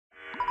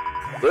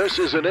This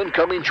is an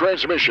incoming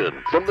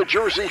transmission from the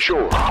Jersey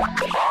Shore.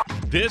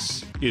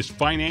 This is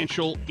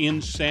Financial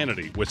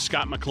Insanity with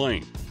Scott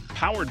McLean,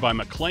 powered by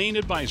McLean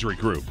Advisory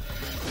Group.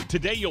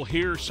 Today you'll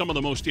hear some of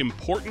the most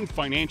important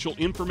financial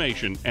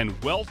information and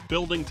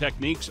wealth-building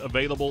techniques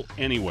available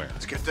anywhere.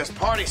 Let's get this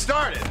party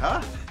started,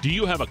 huh? Do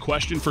you have a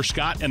question for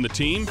Scott and the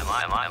team? Am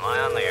I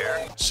on the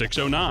air?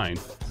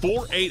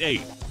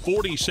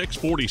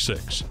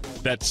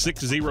 609-488-4646. That's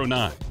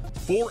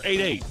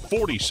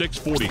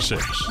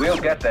 609-488-4646. We'll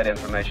get that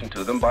information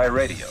to them by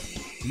radio.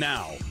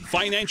 Now,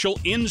 Financial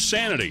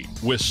Insanity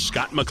with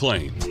Scott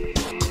McLean.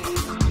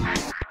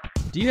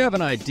 Do you have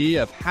an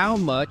idea of how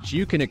much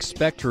you can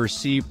expect to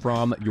receive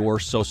from your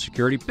Social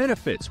Security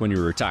benefits when you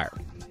retire?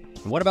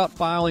 And what about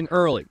filing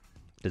early?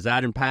 Does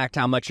that impact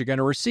how much you're going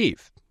to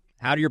receive?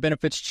 How do your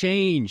benefits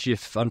change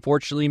if,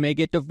 unfortunately, you may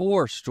get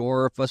divorced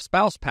or if a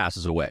spouse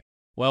passes away?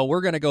 Well,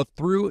 we're going to go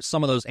through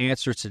some of those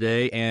answers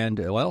today, and,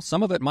 well,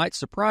 some of it might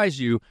surprise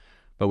you,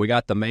 but we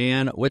got the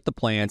man with the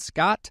plan,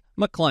 Scott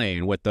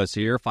McLean, with us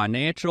here,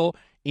 Financial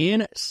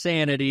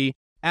Insanity,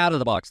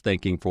 out-of-the-box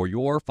thinking for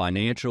your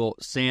financial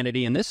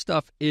sanity. And this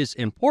stuff is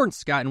important,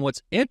 Scott, and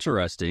what's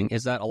interesting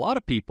is that a lot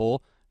of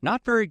people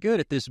not very good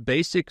at this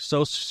basic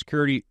Social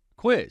Security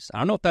quiz. I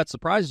don't know if that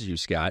surprises you,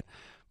 Scott,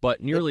 but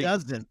nearly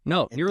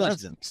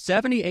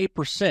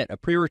 78%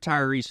 of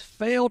pre-retirees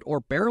failed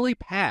or barely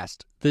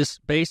passed this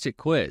basic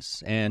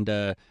quiz. And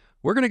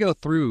we're going to go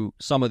through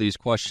some of these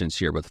questions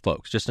here with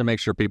folks just to make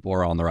sure people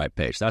are on the right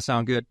page. Does that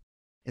sound good?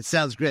 It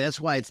sounds great. That's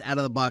why it's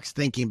out-of-the-box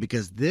thinking,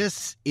 because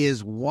this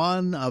is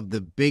one of the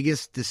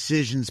biggest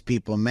decisions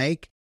people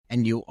make,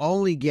 and you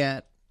only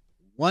get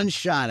one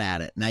shot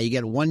at it. Now, you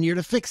get 1 year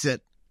to fix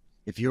it.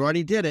 If you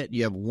already did it,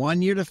 you have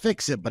 1 year to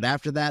fix it, but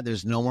after that,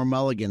 there's no more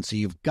mulligan. So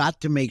you've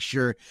got to make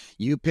sure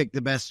you pick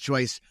the best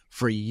choice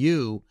for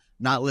you,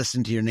 not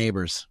listen to your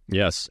neighbors.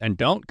 Yes, and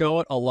don't go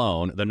it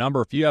alone. The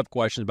number, if you have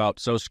questions about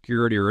Social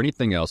Security or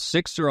anything else,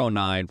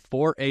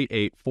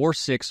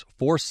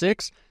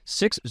 609-488-4646,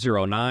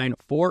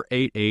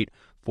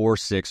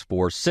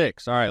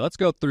 609-488-4646. All right, let's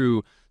go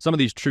through some of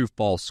these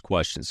true-false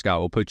questions. Scott,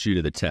 we'll put you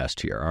to the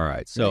test here. All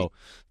right, so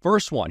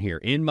first one here.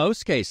 In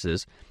most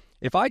cases,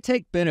 if I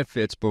take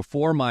benefits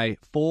before my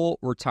full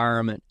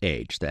retirement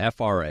age, the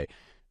FRA,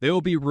 they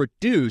will be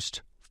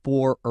reduced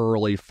for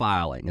early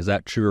filing. Is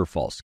that true or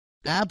false?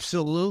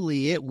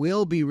 Absolutely. It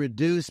will be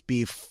reduced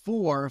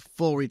before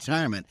full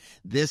retirement.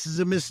 This is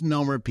a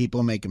misnomer.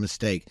 People make a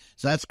mistake.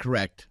 So that's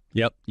correct.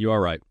 Yep, you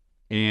are right.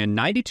 And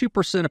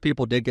 92% of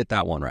people did get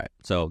that one right.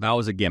 So that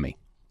was a gimme.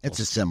 It's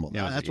a symbol.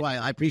 Yeah, that's why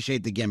I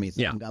appreciate the gimmies.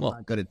 Yeah, I'm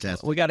not good at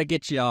testing. We got to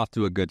get you off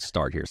to a good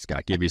start here,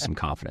 Scott. Give you some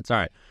confidence. All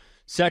right.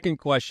 Second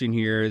question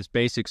here is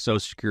basic Social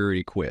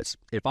Security quiz.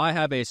 If I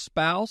have a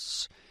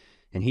spouse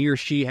and he or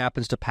she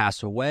happens to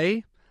pass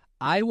away,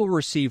 I will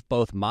receive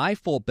both my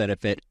full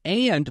benefit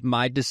and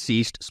my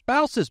deceased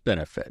spouse's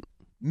benefit.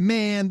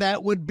 Man,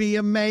 that would be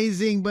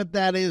amazing, but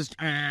that is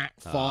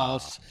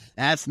false.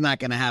 That's not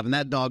going to happen.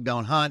 That dog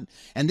don't hunt.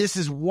 And this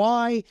is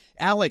why,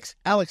 Alex,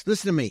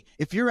 listen to me.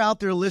 If you're out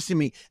there listening to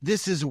me,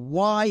 this is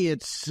why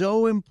it's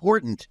so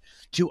important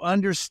to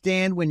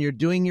understand when you're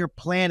doing your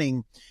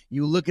planning,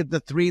 you look at the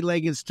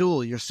three-legged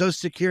stool, your Social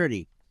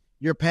Security,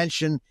 your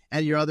pension,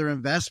 and your other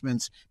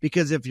investments,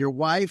 because if your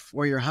wife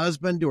or your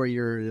husband or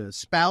your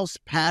spouse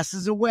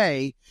passes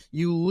away,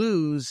 you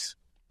lose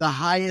the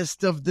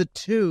highest of the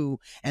two,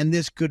 and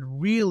this could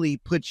really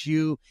put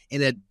you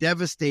in a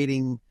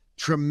devastating,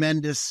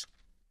 tremendous,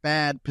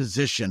 bad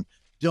position.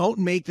 Don't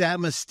make that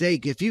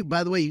mistake.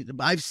 By the way,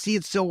 I see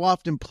it so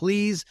often.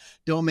 Please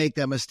don't make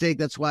that mistake.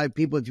 That's why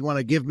people, if you want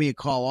to give me a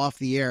call off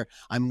the air,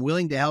 I'm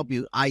willing to help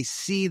you. I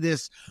see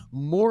this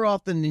more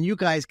often than you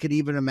guys could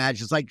even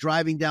imagine. It's like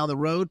driving down the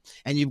road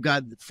and you've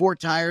got 4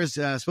 tires,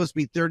 supposed to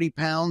be 30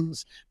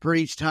 pounds per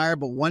each tire,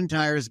 but one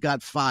tire's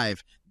got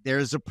 5.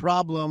 There's a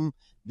problem.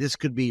 This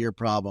could be your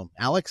problem.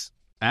 Alex?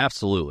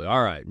 Absolutely.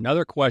 All right.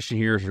 Another question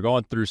here is we're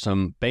going through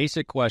some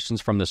basic questions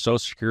from the Social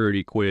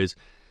Security quiz.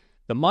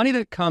 The money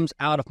that comes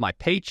out of my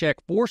paycheck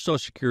for Social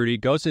Security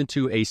goes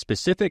into a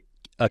specific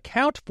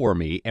account for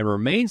me and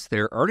remains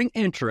there earning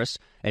interest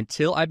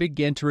until I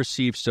begin to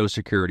receive Social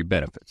Security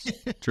benefits.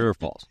 True or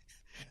false?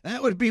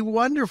 That would be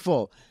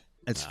wonderful.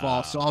 It's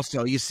false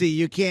also. You see,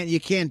 you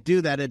can't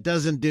do that. It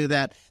doesn't do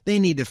that. They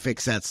need to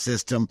fix that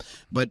system.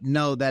 But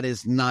no, that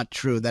is not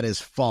true. That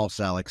is false,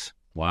 Alex.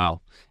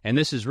 Wow. And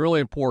this is really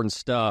important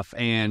stuff.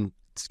 And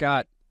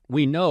Scott,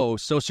 we know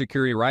Social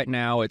Security right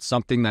now, it's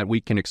something that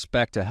we can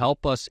expect to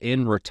help us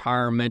in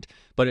retirement,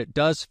 but it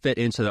does fit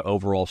into the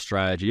overall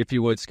strategy. If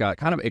you would, Scott,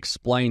 kind of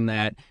explain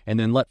that and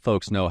then let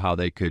folks know how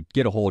they could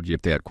get a hold of you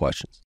if they had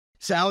questions.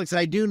 So, Alex,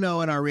 I do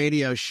know in our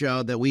radio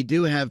show that we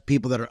do have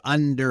people that are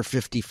under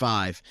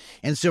 55.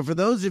 And so for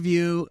those of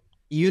you,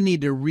 you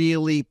need to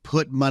really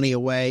put money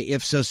away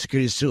if Social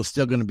Security is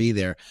still going to be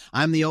there.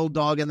 I'm the old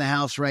dog in the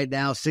house right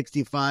now,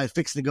 65,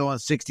 fixing to go on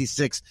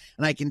 66.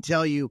 And I can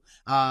tell you,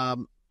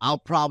 I'll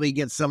probably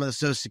get some of the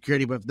Social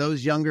Security, but if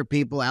those younger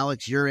people,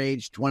 Alex, your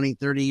age, 20,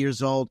 30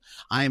 years old,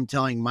 I am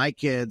telling my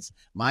kids,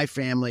 my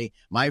family,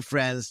 my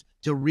friends,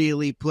 to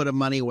really put a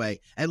money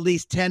away, at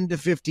least 10 to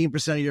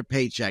 15% of your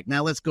paycheck.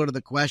 Now let's go to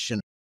the question.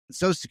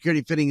 Social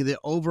Security fitting the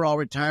overall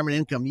retirement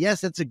income.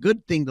 Yes, that's a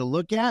good thing to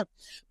look at.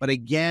 But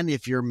again,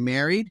 if you're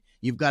married,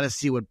 you've got to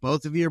see what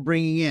both of you are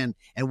bringing in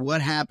and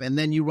what happened. And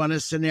then you run a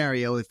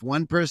scenario. If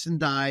one person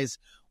dies,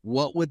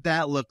 what would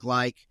that look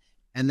like?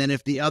 And then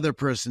if the other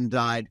person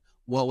died,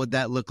 what would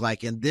that look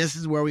like? And this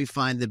is where we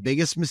find the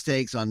biggest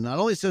mistakes on not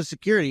only Social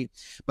Security,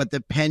 but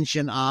the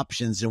pension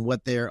options and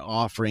what they're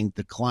offering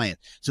the client.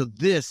 So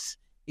this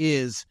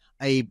is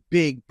a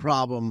big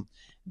problem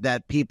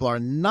that people are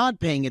not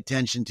paying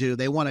attention to.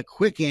 They want a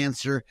quick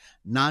answer.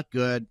 Not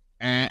good.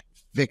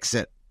 Fix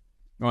it.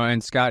 Well,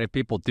 and Scott, if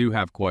people do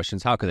have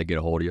questions, how can they get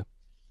a hold of you?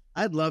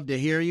 I'd love to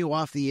hear you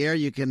off the air.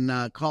 You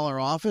can call our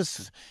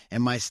office,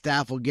 and my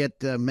staff will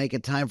make a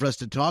time for us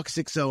to talk.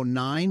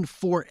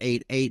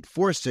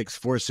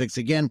 609-488-4646.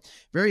 Again,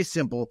 very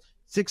simple,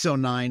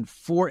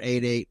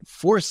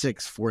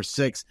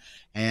 609-488-4646.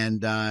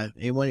 And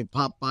when you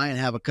pop by and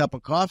have a cup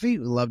of coffee,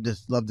 we'd love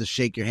to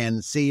shake your hand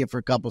and see you for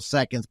a couple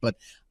seconds, but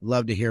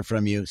love to hear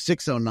from you.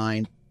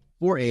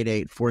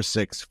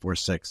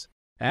 609-488-4646.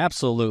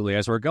 Absolutely.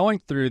 As we're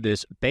going through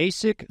this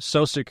basic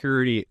Social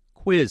Security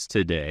quiz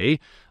today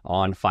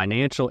on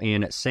financial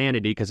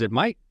insanity, because it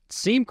might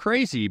seem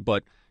crazy,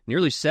 but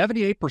nearly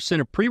 78%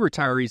 of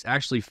pre-retirees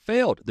actually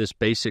failed this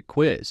basic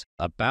quiz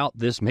about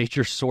this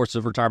major source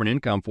of retirement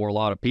income for a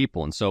lot of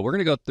people. And so we're going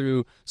to go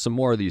through some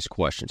more of these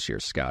questions here,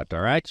 Scott.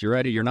 All right, you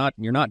ready? You're not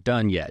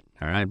done yet.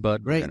 All right,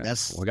 bud. Great.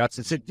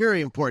 It's a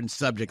very important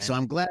subject, so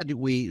I'm glad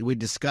we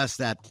discussed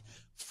that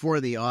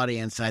for the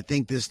audience. I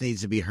think this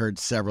needs to be heard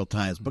several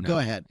times, but go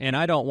ahead. And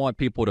I don't want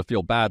people to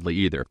feel badly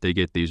either if they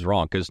get these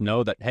wrong, because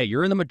know that, hey,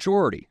 you're in the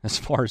majority as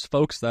far as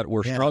folks that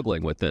were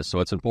struggling with this,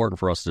 so it's important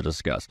for us to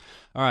discuss.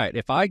 All right,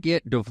 if I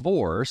get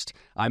divorced,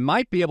 I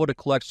might be able to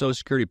collect Social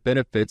Security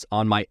benefits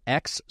on my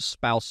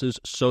ex-spouse's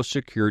Social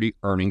Security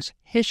earnings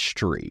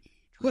history.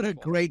 What a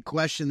great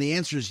question. The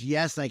answer is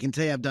yes. I can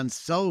tell you I've done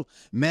so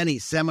many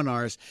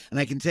seminars, and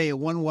I can tell you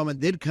one woman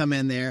did come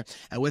in there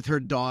with her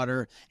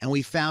daughter, and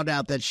we found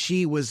out that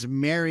she was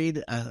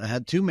married,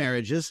 had two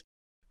marriages.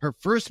 Her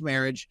first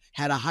marriage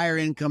had a higher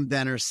income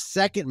than her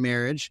second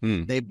marriage.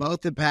 They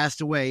both had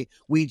passed away.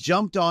 We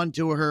jumped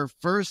onto her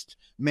first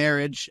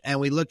marriage,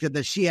 and we looked at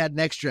that. She had an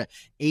extra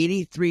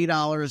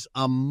 $83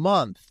 a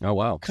month. Oh,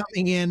 wow.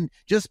 Coming in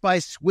just by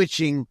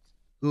switching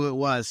who it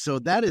was. So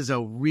that is a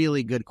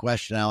really good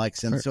question,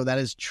 Alex. And so that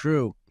is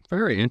true.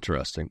 Very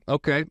interesting.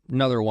 Okay,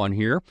 another one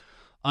here.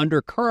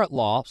 Under current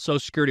law,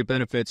 Social Security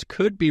benefits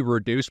could be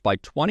reduced by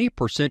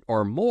 20%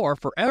 or more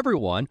for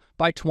everyone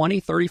by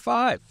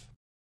 2035.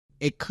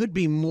 It could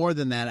be more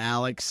than that,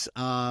 Alex.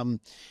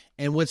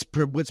 And what's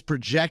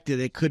projected,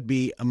 it could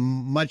be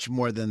much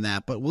more than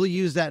that. But we'll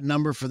use that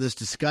number for this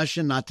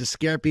discussion, not to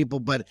scare people.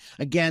 But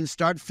again,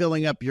 start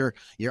filling up your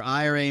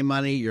IRA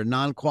money, your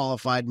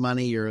non-qualified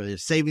money, your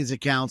savings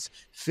accounts.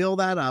 Fill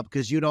that up,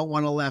 because you don't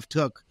want a left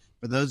hook.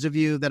 For those of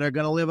you that are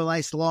going to live a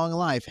nice long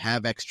life,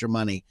 have extra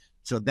money.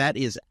 So that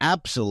is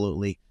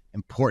absolutely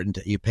important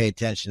that you pay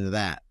attention to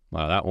that.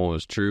 Well, that one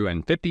was true,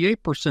 and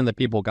 58% of the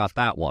people got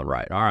that one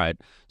right. All right,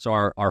 so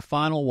our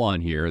final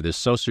one here, this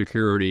Social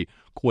Security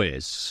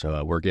quiz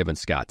we're giving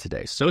Scott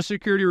today. Social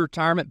Security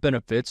retirement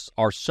benefits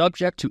are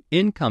subject to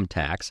income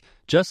tax,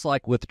 just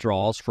like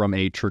withdrawals from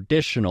a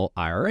traditional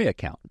IRA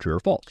account. True or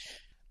false?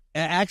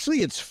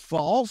 Actually, it's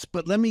false,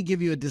 but let me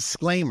give you a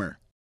disclaimer.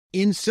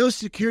 In Social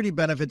Security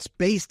benefits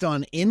based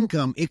on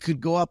income, it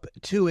could go up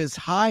to as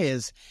high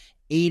as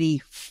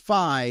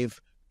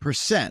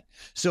 85%.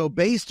 So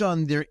based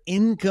on their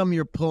income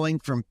you're pulling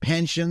from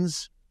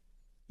pensions,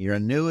 your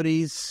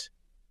annuities,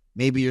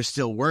 maybe you're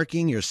still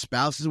working, your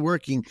spouse is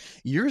working,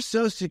 your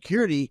Social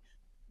Security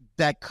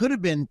that could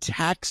have been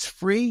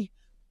tax-free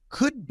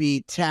could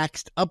be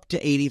taxed up to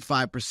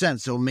 85%.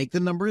 So make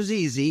the numbers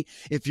easy.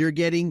 If you're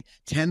getting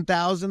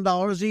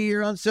 $10,000 a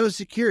year on Social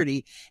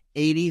Security,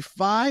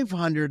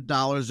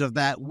 $8,500 of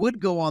that would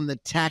go on the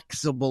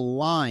taxable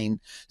line.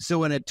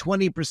 So in a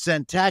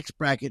 20% tax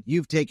bracket,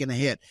 you've taken a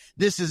hit.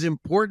 This is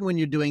important when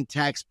you're doing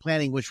tax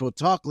planning, which we'll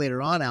talk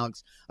later on,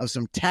 Alex, of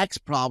some tax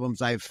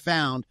problems I've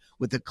found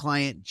with a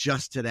client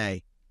just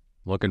today.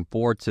 Looking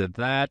forward to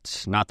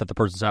that. Not that the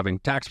person's having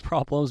tax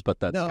problems, but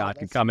that Scott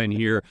can come in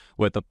here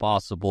with a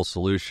possible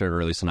solution, or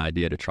at least an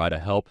idea to try to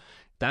help.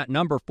 That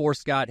number for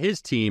Scott,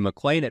 his team,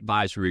 McLean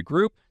Advisory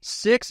Group,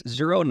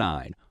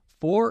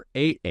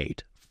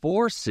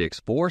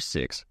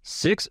 609-488-4646,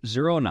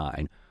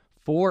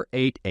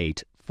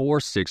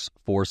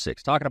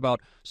 609-488-4646. Talking about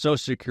Social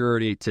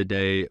Security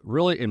today,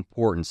 really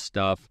important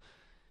stuff.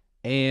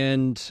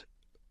 And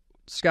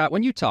Scott,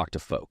 when you talk to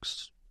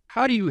folks,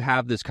 how do you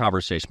have this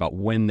conversation about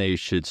when they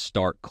should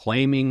start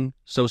claiming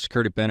Social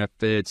Security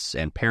benefits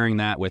and pairing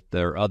that with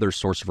their other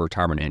source of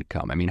retirement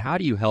income? I mean, how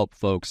do you help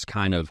folks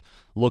kind of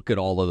look at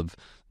all of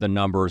the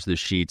numbers, the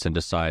sheets, and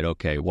decide,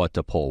 okay, what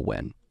to pull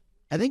when?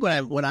 I think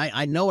when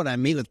I know when I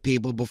meet with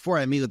people, before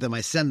I meet with them,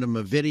 I send them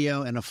a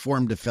video and a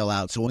form to fill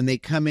out. So when they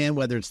come in,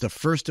 whether it's the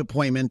first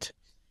appointment,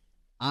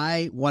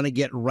 I want to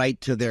get right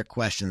to their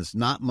questions,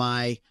 not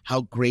my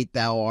how great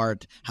thou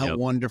art, how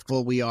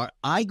wonderful we are.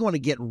 I want to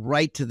get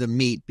right to the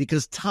meat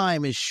because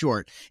time is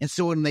short. And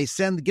so when they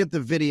get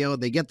the video,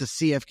 they get the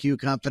CFQ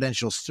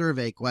confidential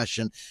survey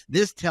question,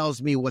 this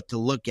tells me what to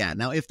look at.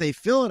 Now, if they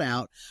fill it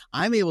out,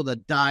 I'm able to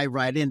dive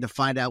right in to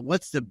find out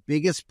what's the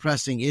biggest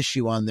pressing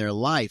issue on their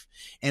life.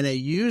 And it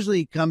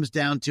usually comes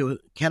down to,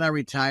 can I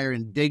retire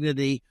in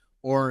dignity,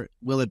 or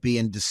will it be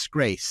in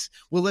disgrace?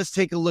 Well, let's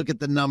take a look at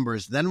the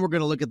numbers. Then we're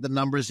going to look at the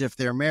numbers if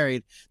they're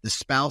married, the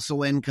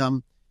spousal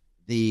income,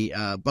 the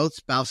both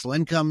spousal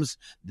incomes,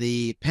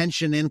 the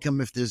pension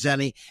income if there's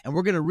any, and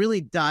we're going to really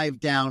dive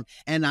down.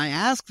 And I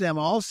ask them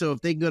also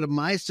if they can go to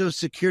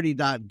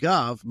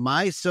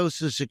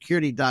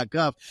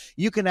mysocialsecurity.gov,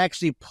 you can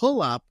actually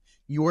pull up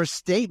your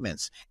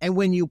statements. And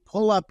when you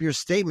pull up your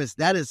statements,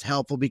 that is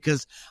helpful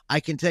because I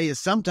can tell you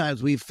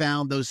sometimes we've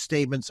found those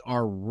statements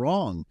are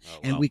wrong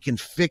and we can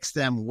fix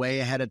them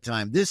way ahead of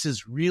time. This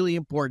is really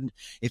important.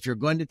 If you're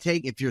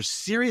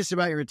serious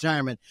about your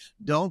retirement,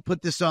 don't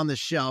put this on the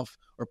shelf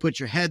or put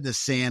your head in the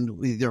sand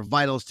with your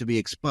vitals to be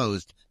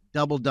exposed.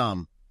 Double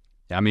dumb.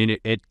 I mean,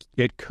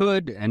 it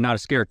could, and not a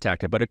scare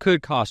tactic, but it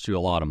could cost you a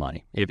lot of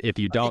money if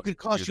you don't. It could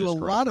cost you a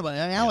lot of money.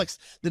 Alex,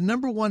 the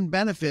number one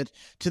benefit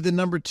to the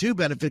number two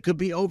benefit could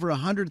be over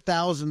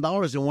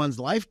 $100,000 in one's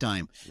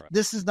lifetime. Right.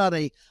 This is not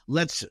a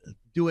let's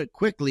do it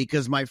quickly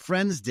because my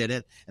friends did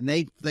it and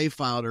they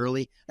filed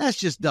early. That's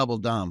just double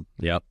dumb.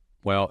 Yep.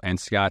 Well, and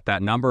Scott,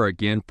 that number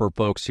again for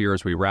folks here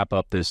as we wrap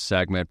up this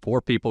segment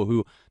for people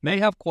who may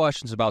have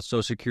questions about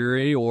Social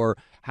Security or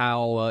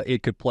how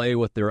it could play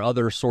with their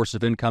other source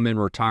of income in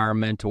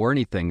retirement or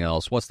anything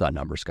else. What's that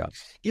number, Scott?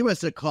 Give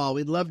us a call.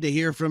 We'd love to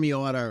hear from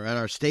you at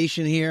our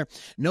station here.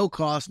 No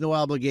cost, no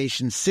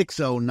obligation,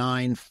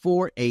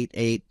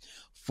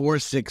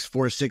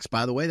 609-488-4646.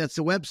 By the way, that's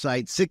the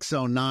website,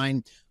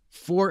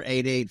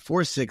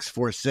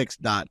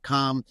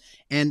 609-488-4646.com.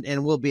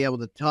 And we'll be able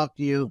to talk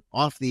to you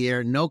off the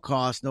air, no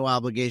cost, no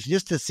obligation,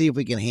 just to see if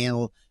we can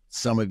handle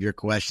some of your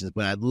questions.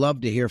 But I'd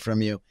love to hear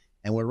from you.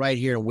 And we're right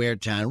here in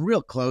Waretown,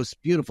 real close,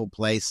 beautiful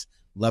place.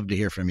 Love to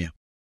hear from you.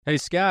 Hey,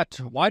 Scott,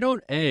 why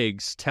don't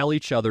eggs tell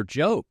each other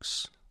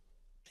jokes?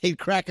 They'd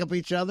crack up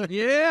each other?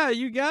 Yeah,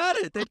 you got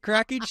it. They'd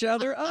crack each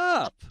other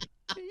up.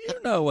 You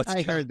know what's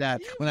I heard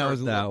that when I was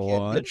a little kid.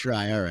 one. Good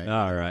try.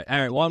 All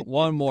right.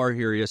 One more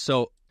here.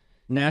 So,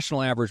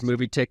 national average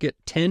movie ticket,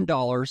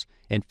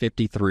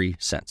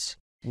 $10.53.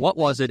 What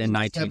was it in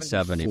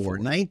 1974?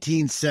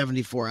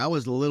 1974. I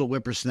was a little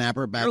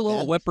whippersnapper back then. You're a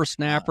little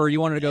whippersnapper. You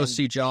wanted to go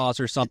see Jaws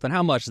or something.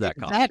 How much did that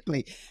cost?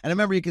 Exactly. And I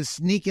remember you could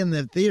sneak in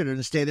the theater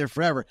and stay there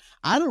forever.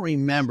 I don't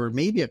remember.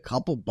 Maybe a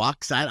couple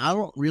bucks. I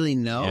don't really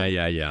know.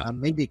 Yeah.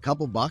 Maybe a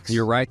couple bucks.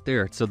 You're right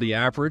there. So the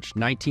average,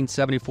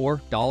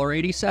 1974,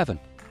 $1.87.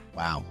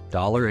 Wow.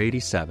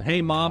 $1.87.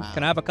 Hey, Mom,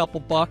 Can I have a couple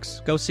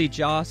bucks? Go see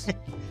Jaws?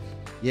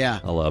 Yeah.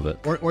 I love it.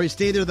 Or you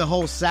stay there the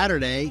whole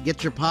Saturday,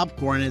 get your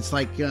popcorn. It's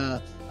like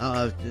 $3,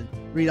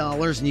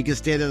 and you can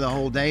stay there the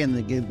whole day, and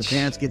the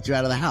parents get you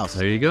out of the house.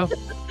 There you go.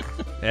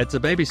 It's a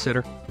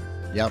babysitter.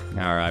 Yep.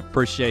 All right.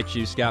 Appreciate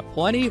you, Scott.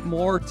 Plenty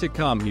more to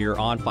come here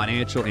on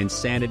Financial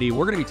Insanity.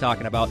 We're going to be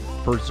talking about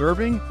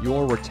preserving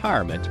your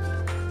retirement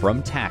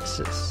from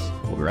taxes.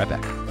 We'll be right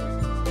back.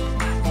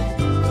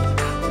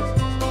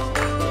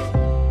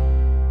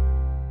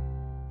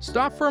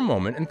 Stop for a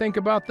moment and think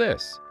about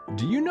this.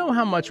 Do you know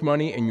how much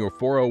money in your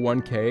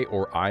 401k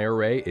or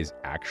IRA is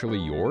actually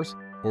yours?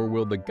 Or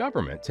will the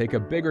government take a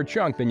bigger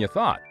chunk than you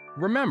thought?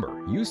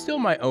 Remember, you still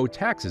might owe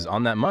taxes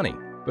on that money,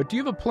 but do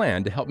you have a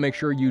plan to help make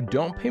sure you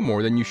don't pay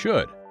more than you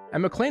should?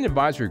 At McLean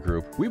Advisory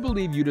Group, we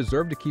believe you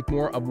deserve to keep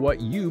more of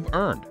what you've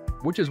earned,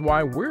 which is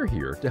why we're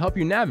here to help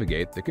you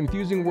navigate the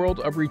confusing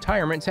world of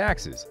retirement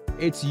taxes.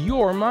 It's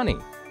your money.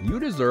 You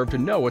deserve to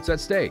know what's at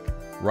stake.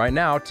 Right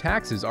now,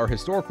 taxes are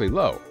historically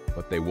low,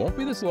 but they won't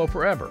be this low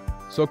forever.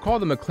 So call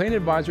the McLean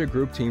Advisory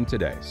Group team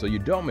today so you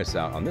don't miss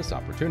out on this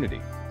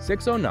opportunity.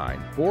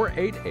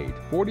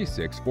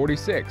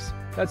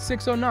 609-488-4646. That's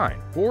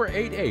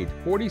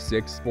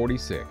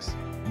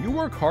 609-488-4646. You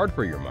work hard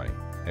for your money,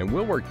 and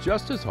we'll work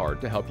just as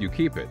hard to help you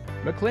keep it.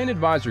 McLean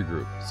Advisory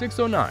Group,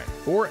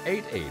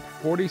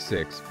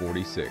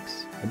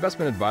 609-488-4646.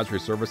 Investment advisory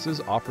services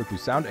offered through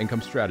Sound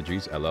Income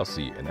Strategies,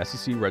 LLC, an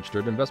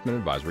SEC-registered investment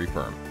advisory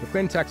firm.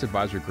 McLean Tax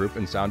Advisory Group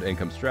and Sound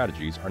Income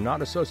Strategies are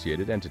not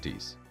associated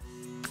entities.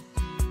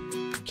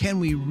 Can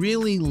we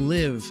really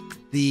live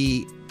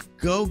the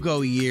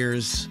go-go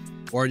years,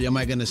 or am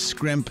I going to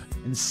scrimp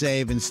and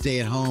save and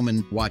stay at home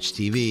and watch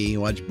TV,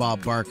 watch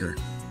Bob Barker?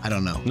 I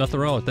don't know.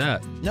 Nothing wrong with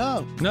that.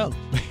 No.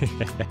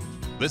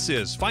 This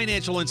is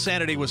Financial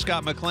Insanity with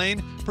Scott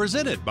McLean,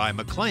 presented by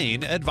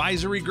McLean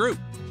Advisory Group.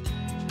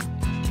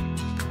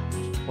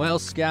 Well,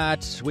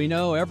 Scott, we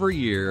know every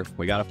year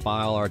we got to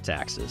file our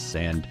taxes,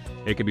 and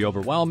it can be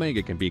overwhelming,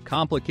 it can be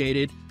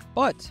complicated,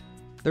 but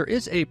there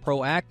is a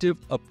proactive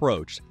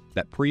approach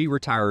that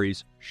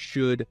pre-retirees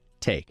should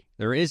take.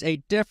 There is a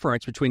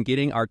difference between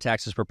getting our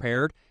taxes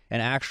prepared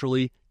and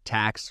actually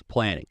tax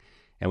planning.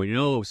 And we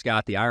know,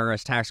 Scott, the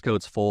IRS tax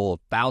code's full of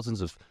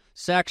thousands of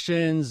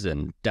sections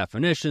and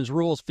definitions,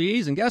 rules,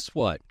 fees, and guess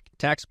what?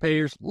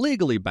 Taxpayers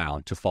legally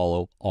bound to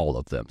follow all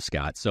of them,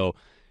 Scott. So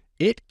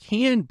it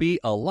can be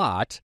a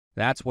lot.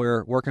 That's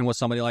where working with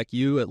somebody like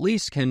you at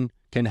least can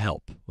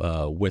help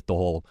with the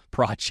whole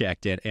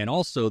project and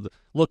also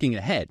looking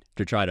ahead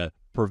to try to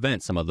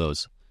prevent some of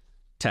those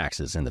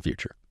taxes in the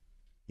future.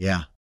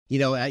 Yeah.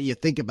 You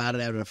think about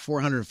it, out of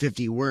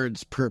 450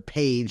 words per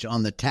page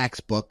on the tax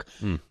book,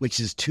 which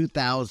is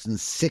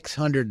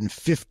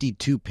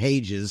 2,652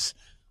 pages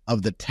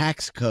of the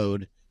tax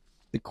code.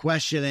 The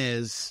question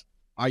is,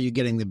 are you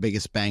getting the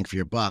biggest bang for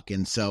your buck?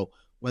 And so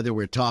whether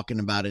we're talking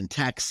about in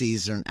tax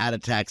season, out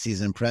of tax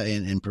season,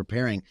 and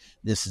preparing,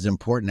 this is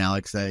important,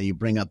 Alex. You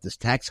bring up this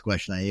tax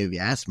question you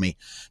asked me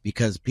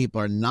because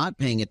people are not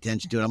paying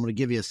attention to it. I'm going to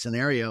give you a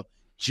scenario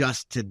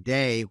just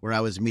today where I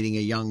was meeting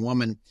a young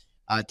woman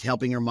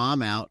helping her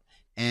mom out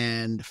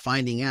and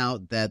finding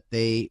out that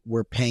they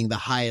were paying the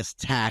highest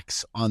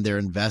tax on their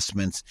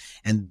investments.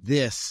 And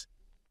this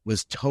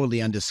was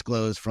totally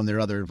undisclosed from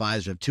their other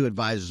advisor, two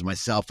advisors,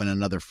 myself and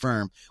another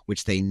firm,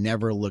 which they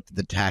never looked at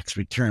the tax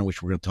return,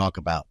 which we're going to talk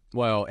about.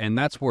 Well, and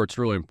that's where it's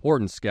really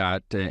important,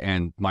 Scott.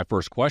 And my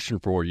first question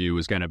for you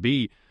is going to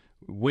be,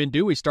 when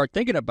do we start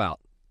thinking about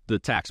the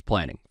tax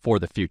planning for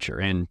the future?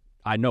 And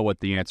I know what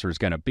the answer is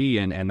going to be,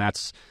 and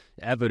that's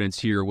evidence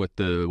here with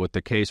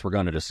the case we're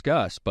going to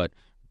discuss. But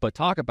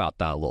talk about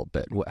that a little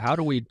bit. How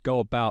do we go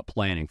about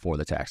planning for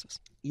the taxes?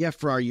 Yeah,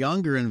 for our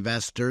younger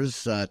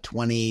investors,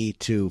 20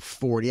 to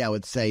 40, I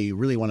would say you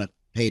really want to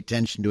pay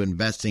attention to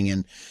investing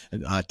in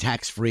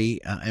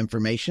tax-free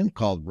information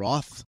called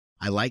Roth.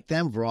 I like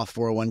them, Roth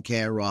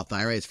 401k or Roth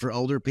IRA. It's for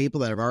older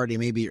people that have already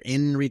maybe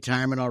in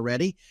retirement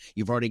already.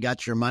 You've already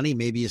got your money.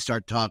 Maybe you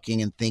start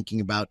talking and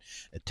thinking about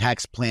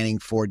tax planning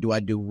for, do I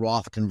do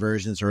Roth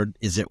conversions or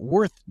is it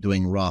worth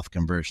doing Roth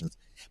conversions?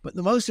 But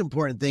the most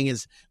important thing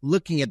is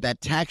looking at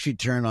that tax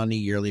return on a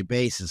yearly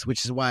basis,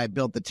 which is why I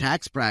built the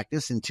tax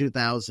practice in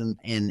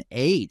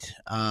 2008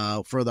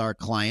 for our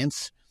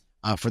clients.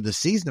 For the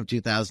season of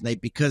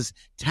 2008, because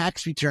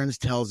tax returns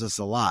tells us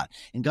a lot.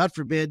 And God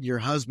forbid your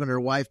husband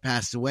or wife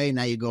passed away.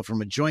 Now you go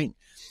from a joint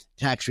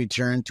tax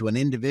return to an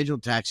individual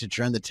tax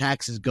return. The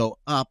taxes go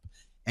up.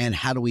 And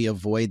how do we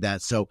avoid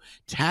that? So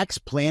tax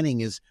planning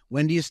is,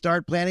 when do you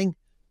start planning?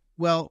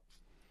 Well,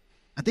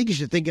 I think you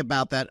should think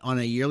about that on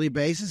a yearly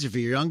basis. If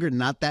you're younger,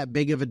 not that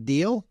big of a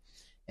deal.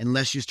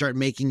 Unless you start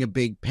making a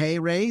big pay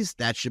raise,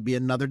 that should be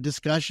another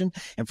discussion.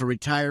 And for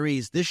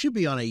retirees, this should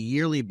be on a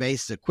yearly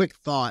basis. A quick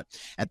thought,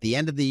 at the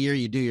end of the year,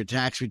 you do your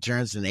tax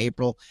returns in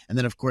April. And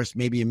then, of course,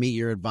 maybe you meet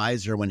your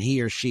advisor when he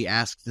or she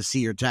asks to see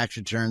your tax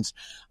returns,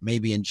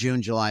 maybe in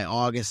June, July,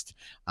 August,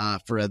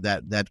 for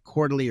that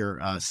quarterly or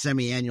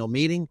semi-annual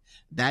meeting.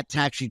 That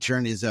tax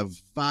return is a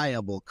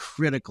viable,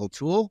 critical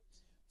tool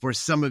for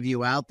some of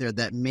you out there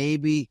that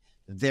maybe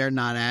they're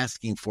not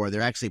asking for.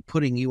 They're actually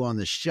putting you on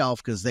the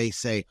shelf because they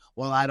say,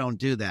 well, I don't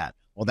do that.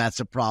 Well, that's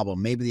a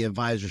problem. Maybe the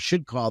advisor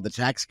should call the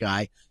tax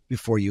guy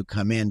before you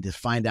come in to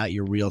find out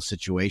your real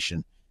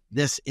situation.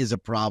 This is a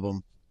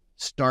problem.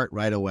 Start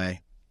right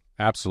away.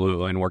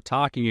 Absolutely. And we're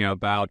talking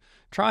about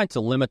trying to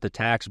limit the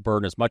tax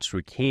burden as much as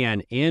we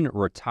can in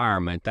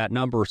retirement. That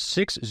number,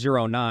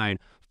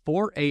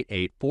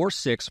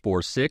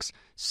 609-488-4646,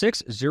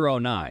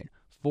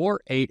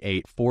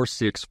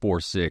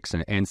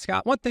 609-488-4646. And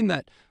Scott, one thing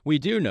that we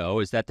do know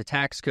is that the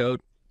tax code,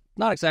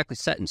 not exactly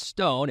set in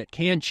stone. It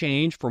can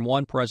change from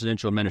one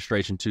presidential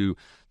administration to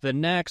the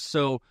next.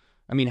 So,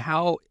 I mean,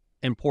 how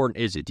important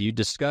is it? Do you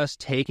discuss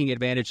taking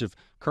advantage of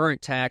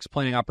current tax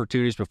planning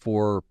opportunities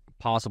before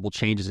possible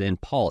changes in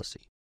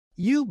policy?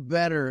 You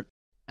better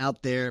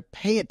out there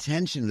pay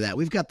attention to that.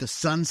 We've got the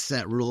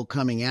sunset rule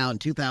coming out in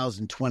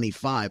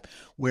 2025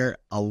 where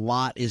a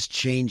lot is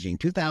changing.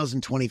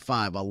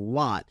 2025, a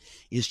lot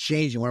is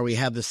changing, where we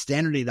have the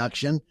standard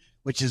deduction,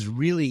 which is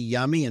really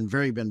yummy and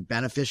very been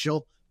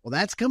beneficial. Well,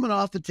 that's coming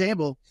off the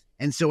table.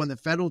 And so when the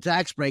federal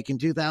tax break in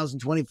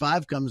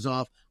 2025 comes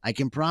off, I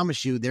can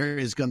promise you there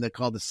is going to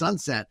call the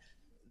sunset.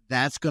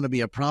 That's going to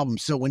be a problem.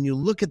 So when you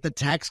look at the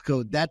tax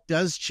code, that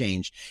does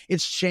change.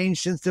 It's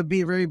changed since the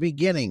very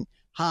beginning.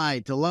 High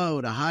to low,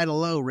 to high to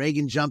low.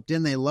 Reagan jumped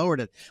in, they lowered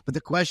it. But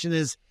the question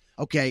is,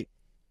 okay,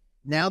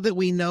 now that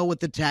we know what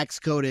the tax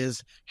code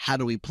is, how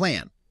do we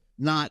plan?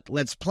 Not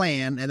let's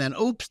plan and then,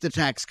 oops, the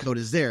tax code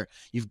is there.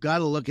 You've got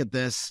to look at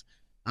this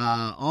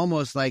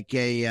almost like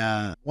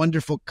a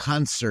wonderful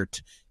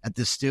concert at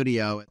the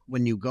studio.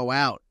 When you go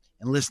out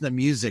and listen to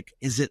music,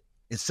 is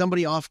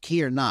somebody off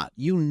key or not?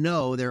 You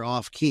know they're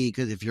off key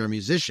because if you're a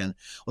musician.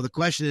 Well, the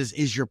question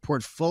is your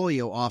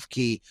portfolio off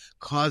key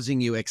causing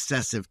you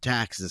excessive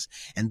taxes?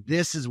 And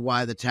this is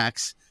why the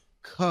tax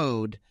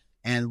code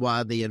and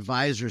why the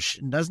advisor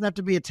doesn't have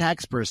to be a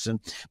tax person,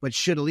 but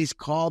should at least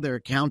call their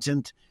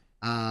accountant,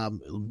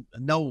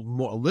 know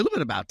more, a little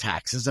bit about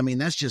taxes. I mean,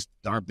 that's just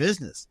our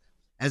business.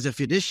 As a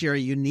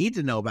fiduciary, you need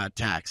to know about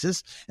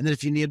taxes. And then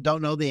if you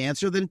don't know the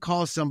answer, then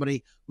call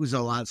somebody who's a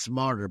lot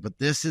smarter. But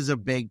this is a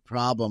big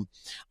problem.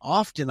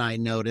 Often I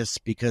notice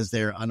because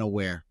they're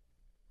unaware.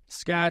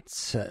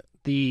 Scott,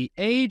 the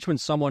age when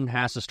someone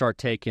has to start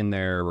taking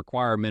their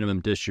required minimum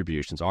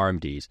distributions,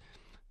 RMDs,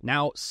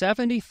 now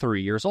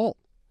 73 years old.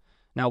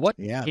 Now, what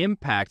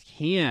impact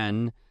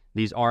can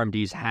these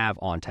RMDs have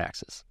on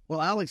taxes?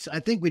 Well, Alex, I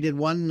think we did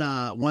one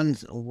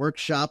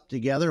workshop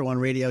together, one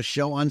radio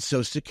show on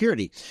Social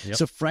Security. Yep.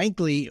 So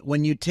frankly,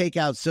 when you take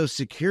out Social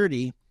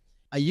Security,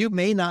 you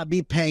may not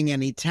be paying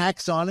any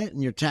tax on it,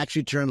 and your tax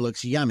return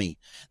looks yummy.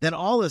 Then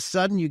all of a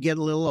sudden, you get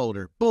a little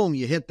older. Boom,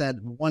 you hit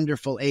that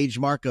wonderful age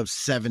mark of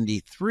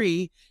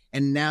 73,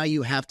 and now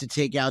you have to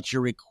take out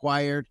your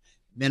required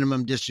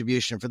minimum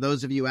distribution. For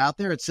those of you out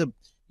there,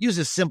 use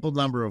a simple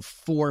number of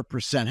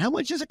 4%. How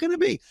much is it going to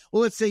be?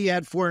 Well, let's say you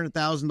had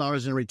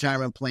 $400,000 in a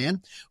retirement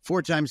plan.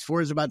 4 times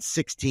 4 is about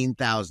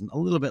 $16,000, a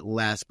little bit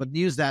less, but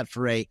use that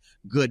for a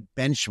good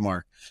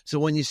benchmark. So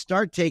when you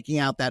start taking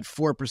out that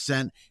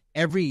 4%,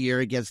 every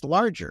year it gets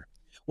larger.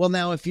 Well,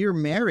 now, if you're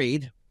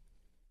married,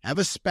 have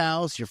a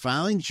spouse, you're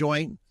filing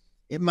joint,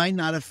 it might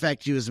not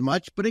affect you as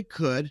much, but it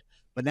could.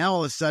 But now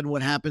all of a sudden,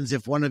 what happens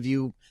if one of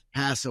you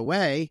pass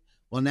away?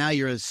 Well, now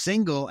you're a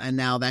single, and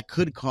now that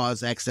could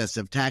cause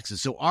excessive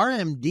taxes. So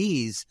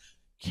RMDs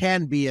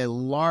can be a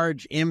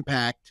large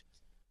impact.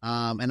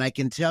 And I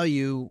can tell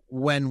you,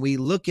 when we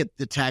look at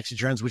the tax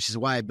returns, which is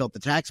why I built the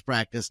tax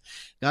practice,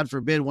 God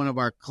forbid one of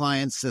our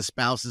clients'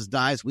 spouses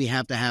dies, we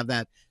have to have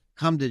that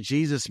come to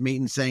Jesus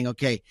meeting saying,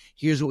 okay,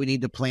 here's what we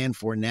need to plan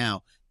for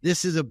now.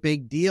 This is a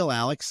big deal,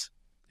 Alex.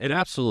 It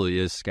absolutely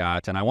is,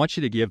 Scott. And I want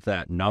you to give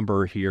that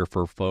number here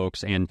for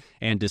folks and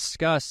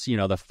discuss,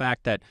 the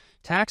fact that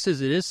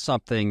taxes, it is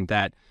something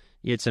that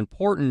it's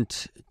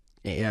important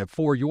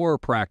for your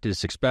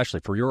practice, especially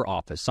for your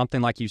office.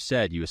 Something like you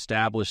said, you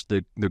established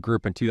the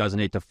group in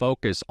 2008 to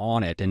focus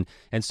on it. And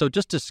so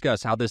just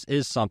discuss how this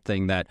is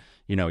something that,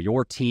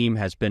 your team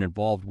has been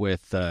involved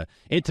with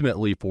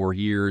intimately for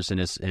years and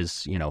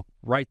is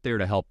right there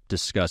to help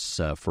discuss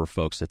for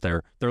folks that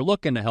they're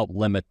looking to help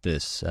limit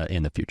this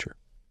in the future.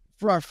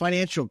 For our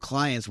financial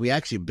clients, we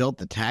actually built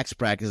the tax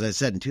practice. As I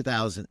said, in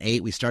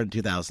 2008, we started in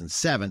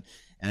 2007.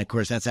 And of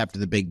course, that's after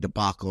the big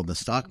debacle in the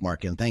stock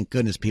market. And thank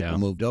goodness people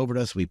moved over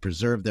to us. We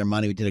preserved their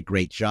money. We did a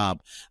great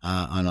job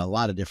on a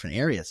lot of different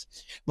areas.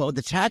 But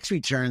the tax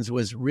returns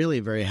was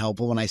really very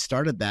helpful when I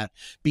started that,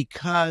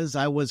 because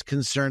I was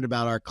concerned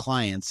about our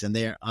clients.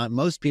 And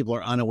most people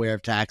are unaware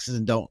of taxes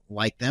and don't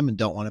like them and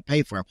don't want to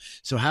pay for them.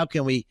 So how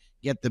can we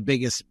get the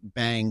biggest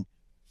bang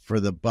for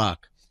the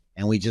buck?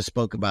 And we just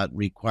spoke about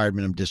required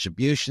minimum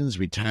distributions,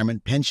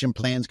 retirement, pension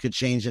plans could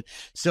change it.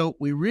 So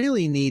we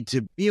really need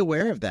to be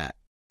aware of that.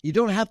 You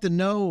don't have to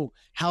know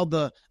how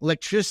the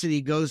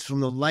electricity goes from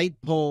the light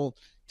pole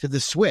to the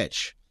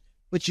switch,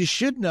 but you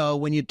should know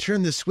when you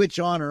turn the switch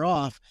on or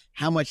off,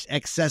 how much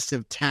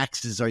excessive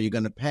taxes are you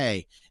going to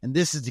pay? And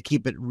this is to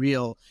keep it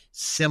real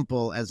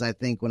simple, as I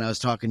think when I was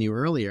talking to you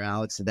earlier,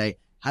 Alex, today.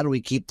 How do we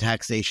keep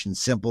taxation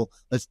simple?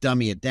 Let's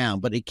dummy it down.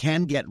 But it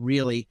can get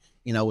really,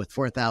 with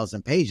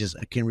 4,000 pages,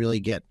 it can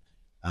really get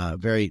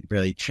very,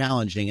 very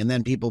challenging. And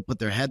then people put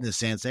their head in the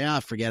sand and say,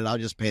 forget it, I'll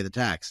just pay the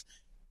tax.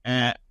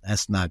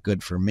 That's not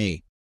good for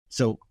me.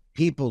 So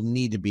people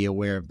need to be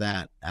aware of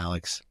that,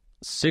 Alex.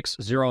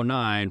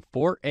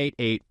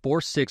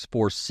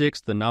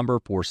 609-488-4646, the number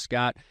for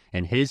Scott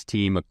and his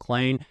team,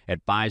 McLean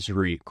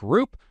Advisory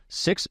Group.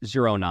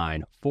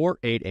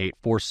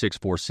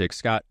 609-488-4646.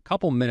 Scott, a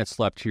couple minutes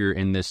left here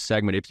in this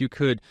segment. If you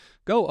could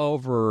go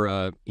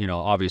over,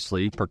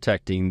 obviously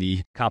protecting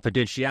the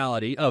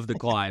confidentiality of the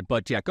client,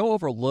 but go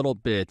over a little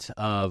bit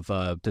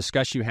of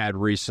discussion you had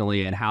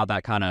recently and how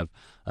that kind of,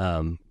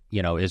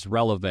 is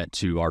relevant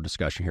to our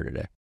discussion here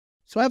today.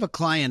 So I have a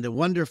client, a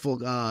wonderful,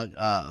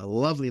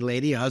 lovely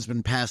lady. Her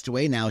husband passed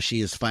away. Now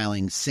she is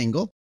filing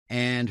single,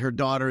 and her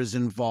daughter is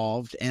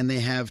involved, and they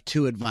have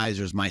 2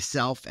 advisors,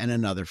 myself and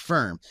another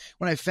firm.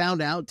 What I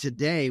found out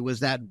today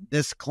was that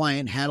this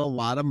client had a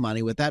lot of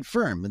money with that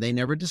firm. They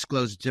never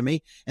disclosed it to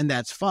me, and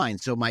that's fine.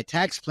 So my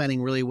tax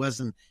planning really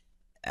wasn't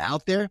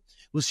out there.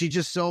 Well, she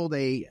just sold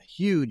a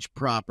huge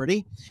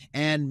property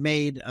and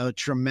made a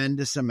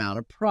tremendous amount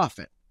of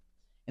profit.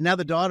 And now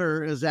the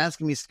daughter is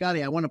asking me,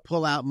 Scotty, I want to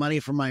pull out money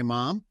from my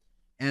mom,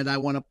 and I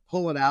want to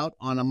pull it out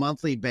on a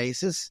monthly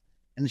basis.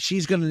 And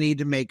she's going to need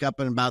to make up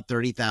about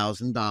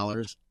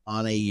 $30,000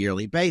 on a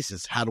yearly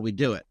basis. How do we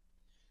do it?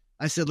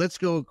 I said, let's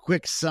go a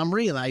quick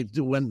summary. And I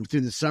went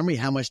through the summary.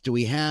 How much do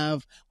we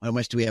have? How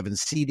much do we have in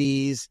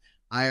CDs,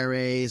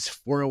 IRAs,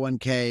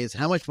 401ks?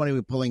 How much money are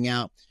we pulling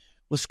out?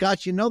 Well,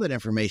 Scott, you know that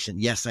information.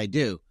 Yes, I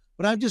do.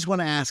 But I just want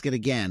to ask it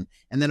again.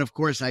 And then, of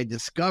course, I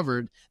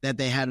discovered that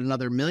they had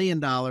another $1 million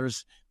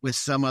with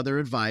some other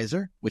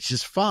advisor, which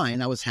is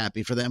fine. I was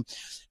happy for them.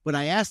 But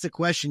I asked the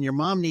question, your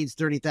mom needs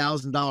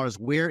 $30,000.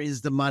 Where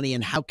is the money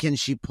and how can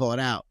she pull it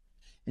out?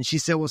 And she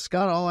said, well,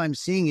 Scott, all I'm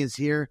seeing is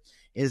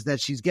that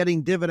she's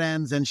getting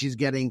dividends and she's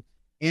getting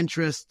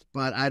interest,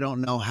 but I don't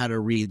know how to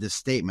read the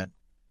statement.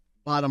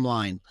 Bottom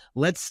line,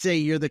 let's say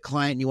you're the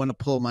client and you want to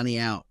pull money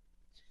out.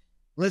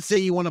 Let's say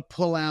you want to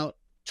pull out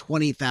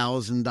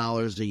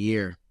 $20,000 a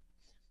year.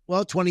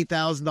 Well,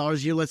 $20,000 a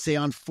year, let's say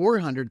on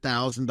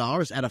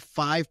 $400,000 at a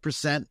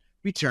 5%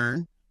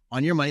 return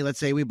on your money. Let's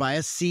say we buy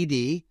a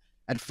CD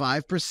at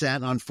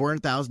 5% on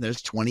 $400,000,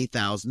 there's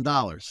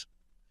 $20,000.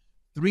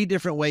 3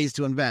 different ways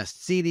to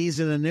invest. CDs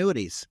and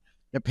annuities.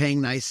 They're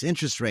paying nice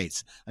interest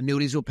rates.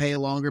 Annuities will pay a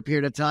longer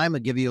period of time.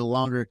 They'll give you a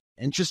longer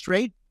interest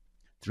rate,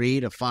 3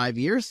 to 5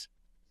 years.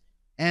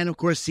 And, of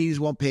course, CDs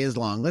won't pay as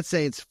long. Let's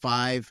say it's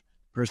 5%,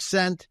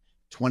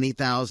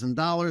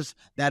 $20,000.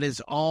 That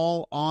is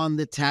all on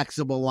the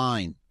taxable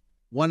line.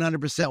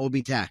 100% will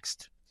be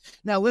taxed.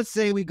 Now, let's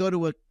say we go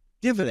to a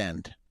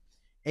dividend,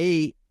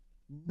 a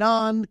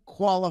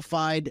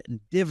non-qualified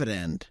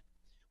dividend.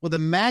 Well, the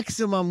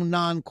maximum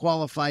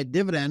non-qualified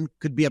dividend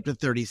could be up to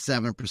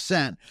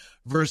 37%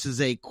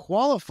 versus a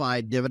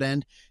qualified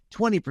dividend,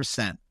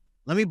 20%.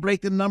 Let me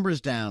break the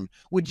numbers down.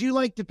 Would you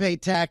like to pay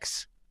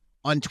tax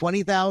on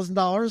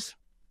 $20,000?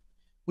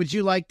 Would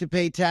you like to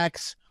pay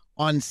tax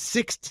on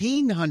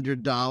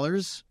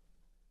 $1,600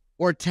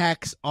 or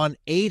tax on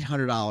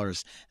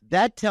 $800?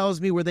 That tells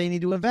me where they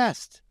need to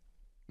invest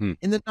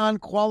in the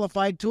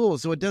non-qualified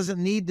tools. So it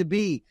doesn't need to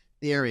be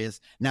the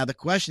areas. Now, the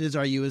question is,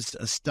 are you a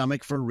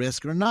stomach for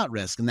risk or not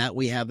risk? And that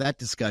we have that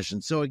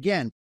discussion. So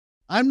again,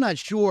 I'm not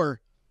sure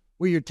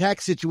where your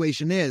tax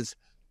situation is,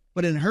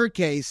 but in her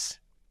case,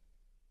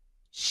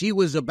 she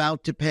was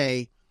about to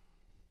pay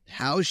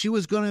how she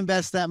was going to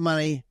invest that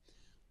money,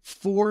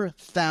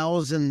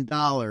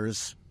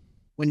 $4,000,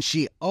 when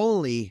she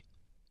only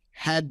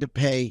had to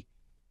pay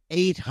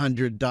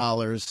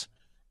 $800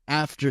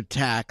 after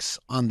tax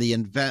on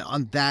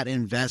that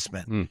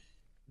investment.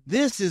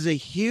 This is a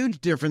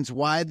huge difference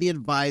why the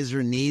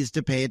advisor needs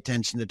to pay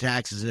attention to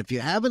taxes. And if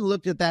you haven't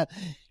looked at that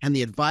and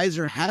the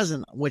advisor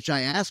hasn't, which I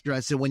asked her, I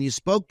said, when you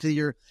spoke to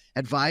your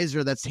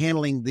advisor that's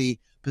handling the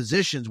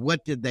positions,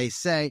 what did they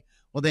say?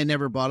 Well, they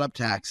never brought up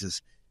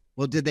taxes.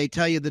 Well, did they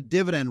tell you the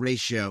dividend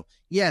ratio?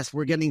 Yes,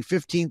 we're getting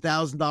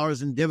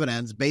 $15,000 in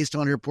dividends based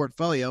on her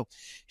portfolio.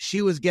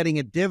 She was getting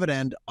a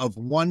dividend of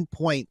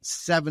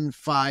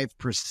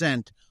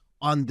 1.75%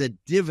 on the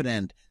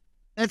dividend.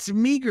 That's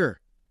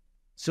meager.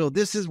 So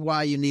this is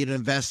why you need to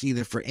invest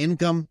either for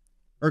income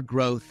or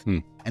growth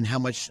and how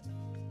much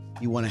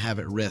you want to have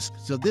at risk.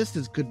 So this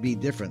could be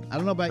different. I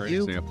don't know about Great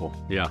you. example.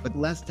 Yeah. But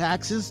less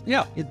taxes?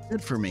 Yeah. It's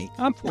good for me.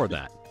 I'm for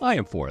that. I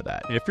am for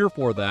that. If you're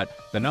for that,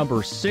 the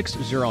number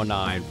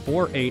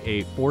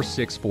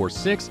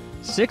 609-488-4646,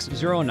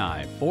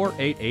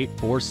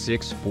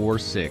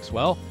 609-488-4646.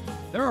 Well,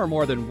 there are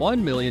more than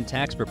 1 million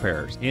tax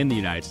preparers in the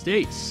United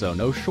States, so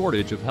no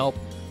shortage of help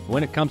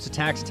when it comes to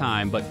tax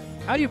time. But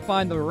how do you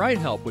find the right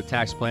help with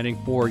tax planning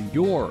for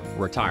your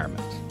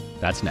retirement?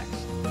 That's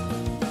next.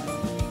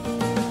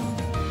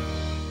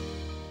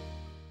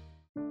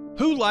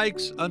 Who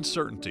likes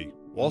uncertainty?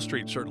 Wall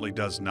Street certainly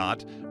does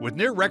not. With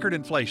near record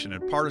inflation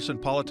and partisan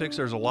politics,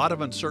 there's a lot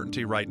of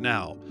uncertainty right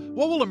now.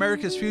 What will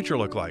America's future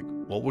look like?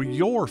 What will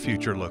your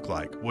future look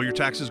like? Will your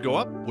taxes go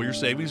up? Will your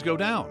savings go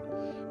down?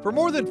 For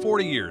more than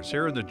 40 years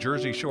here in the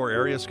Jersey Shore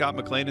area, Scott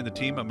McLean and the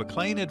team at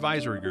McLean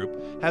Advisory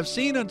Group have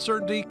seen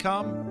uncertainty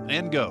come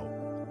and go.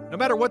 No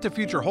matter what the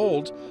future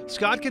holds,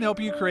 Scott can help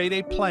you create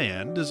a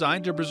plan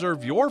designed to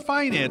preserve your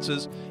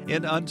finances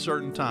in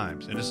uncertain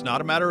times. And it's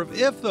not a matter of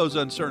if those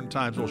uncertain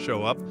times will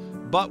show up,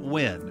 but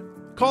when.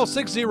 Call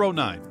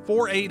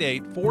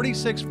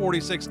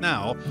 609-488-4646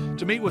 now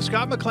to meet with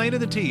Scott McLean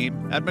and the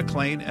team at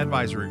McLean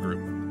Advisory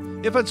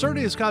Group. If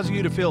uncertainty is causing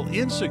you to feel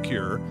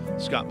insecure,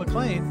 Scott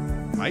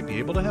McLean might be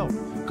able to help.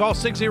 Call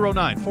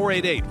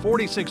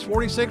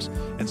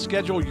 609-488-4646 and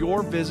schedule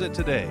your visit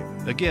today.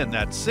 Again,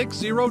 that's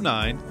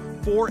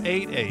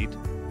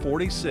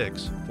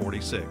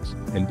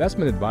 609-488-4646.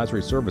 Investment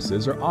advisory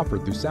services are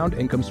offered through Sound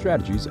Income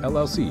Strategies,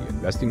 LLC.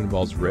 Investing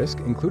involves risk,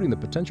 including the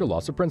potential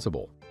loss of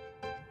principal.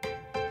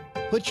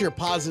 Put your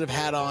positive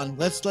hat on.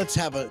 Let's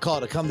have a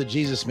come to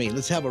Jesus meeting.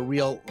 Let's have a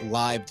real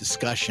live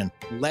discussion.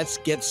 Let's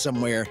get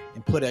somewhere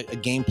and put a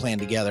game plan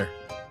together.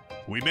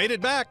 We made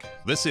it back.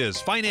 This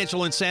is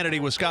Financial Insanity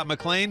with Scott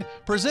McLean,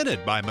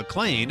 presented by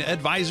McLean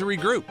Advisory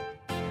Group.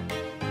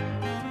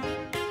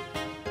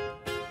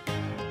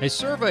 A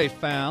survey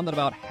found that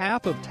about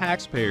half of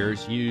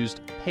taxpayers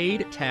used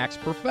paid tax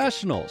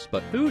professionals.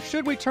 But who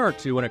should we turn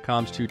to when it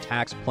comes to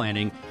tax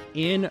planning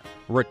in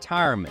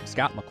retirement?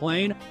 Scott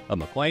McLean of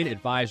McLean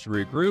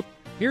Advisory Group,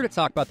 here to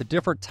talk about the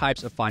different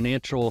types of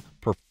financial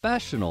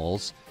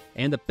professionals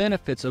and the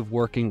benefits of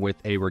working with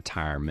a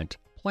retirement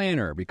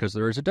planner, because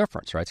there is a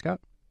difference, right,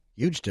 Scott?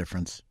 Huge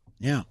difference.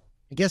 Yeah.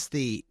 I guess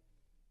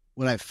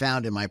what I've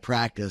found in my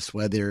practice,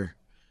 whether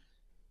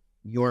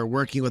you're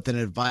working with an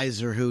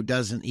advisor who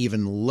doesn't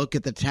even look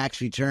at the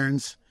tax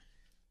returns,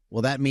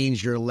 well, that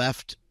means you're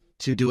left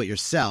to do it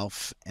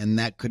yourself, and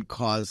that could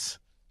cause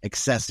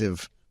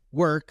excessive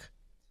work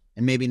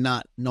and maybe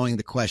not knowing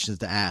the questions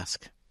to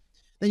ask.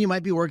 Then you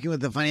might be working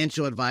with a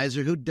financial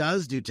advisor who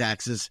does do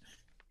taxes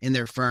in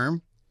their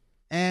firm,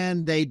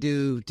 and they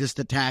do just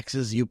the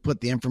taxes. You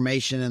put the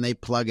information and they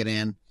plug it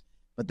in.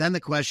 But then the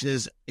question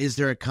is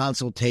there a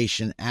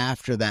consultation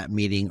after that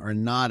meeting or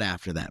not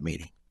after that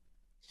meeting?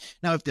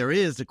 Now, if there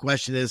is, the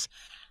question is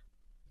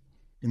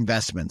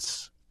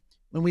investments.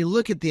 When we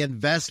look at the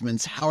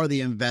investments, how are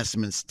the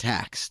investments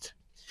taxed?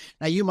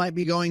 Now, you might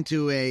be going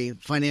to a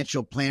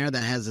financial planner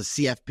that has a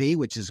CFP,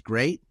 which is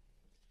great,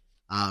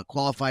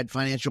 qualified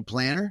financial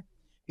planner.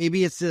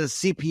 Maybe it's a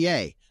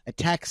CPA, a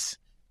tax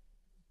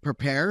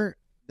preparer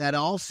that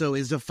also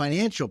is a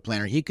financial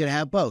planner. He could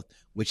have both,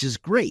 which is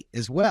great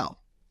as well.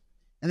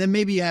 And then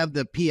maybe you have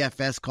the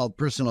PFS called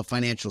personal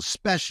financial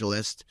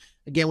specialist,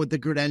 again, with the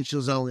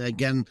credentials,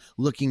 again,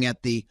 looking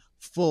at the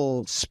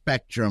full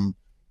spectrum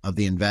of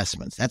the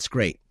investments. That's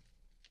great.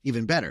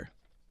 Even better.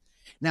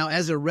 Now,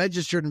 as a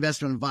registered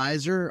investment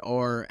advisor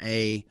or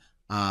a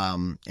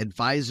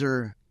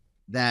advisor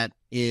that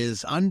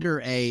is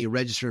under a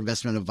registered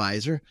investment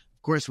advisor,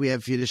 of course, we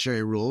have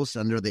fiduciary rules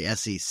under the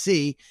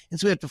SEC, and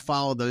so we have to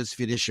follow those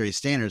fiduciary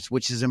standards,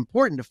 which is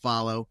important to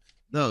follow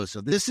those.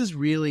 So this is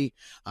really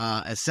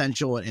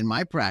essential in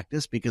my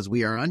practice because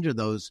we are under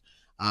those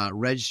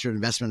registered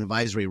investment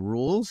advisory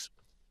rules.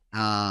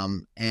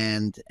 And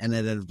an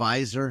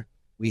advisor,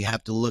 we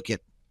have to look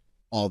at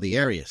all the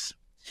areas.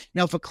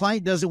 Now, if a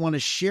client doesn't want to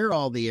share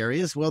all the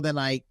areas, well, then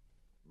my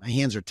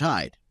hands are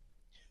tied.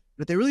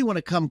 But they really want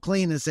to come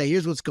clean and say,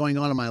 here's what's going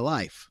on in my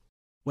life.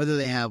 Whether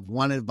they have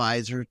one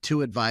advisor,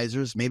 two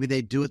advisors, maybe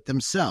they do it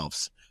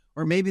themselves,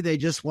 or maybe they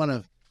just want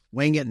to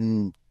wing it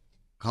and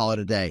call it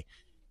a day.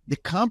 The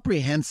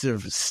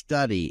comprehensive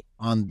study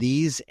on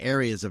these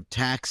areas of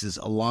taxes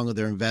along with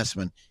their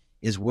investment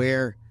is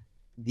where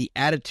the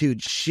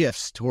attitude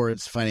shifts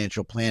towards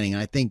financial planning.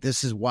 And I think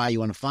this is why you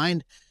want to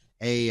find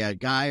a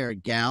guy or a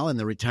gal in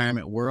the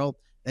retirement world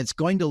that's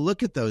going to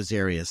look at those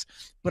areas.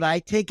 But I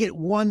take it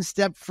one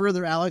step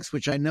further, Alex,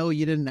 which I know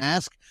you didn't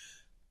ask.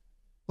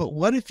 But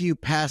what if you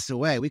pass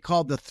away? We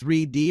call it the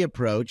 3D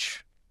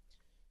approach,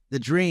 the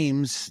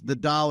dreams, the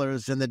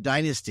dollars, and the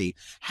dynasty.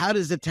 How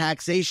does the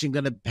taxation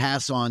going to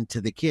pass on to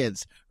the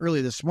kids?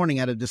 Earlier this morning,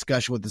 I had a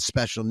discussion with the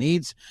special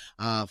needs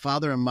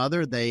father and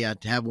mother. They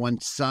have one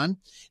son,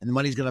 and the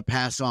money's going to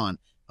pass on.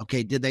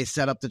 Okay, did they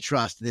set up the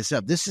trust? Did they set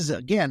up? This is,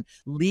 again,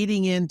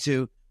 leading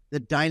into the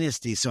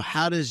dynasty. So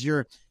how does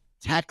your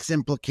tax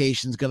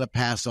implications going to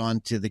pass on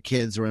to the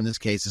kids, or in this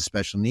case, a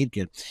special need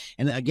kid?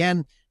 And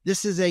again,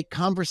 this is a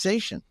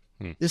conversation.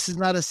 This is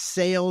not a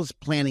sales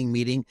planning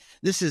meeting.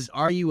 This is,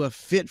 are you a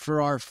fit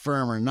for our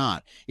firm or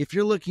not? If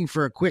you're looking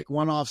for a quick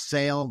one-off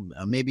sale,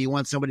 maybe you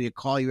want somebody to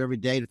call you every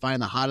day to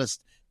find the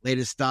hottest,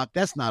 latest stock,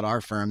 that's not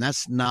our firm.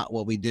 That's not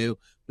what we do.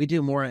 We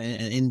do more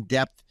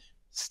in-depth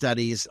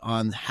studies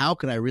on how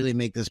can I really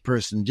make this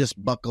person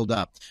just buckled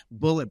up,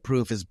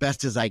 bulletproof as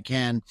best as I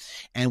can.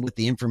 And with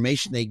the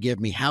information they give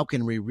me, how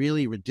can we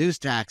really reduce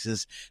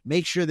taxes,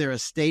 make sure their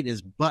estate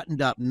is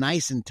buttoned up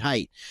nice and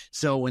tight.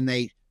 So when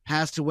they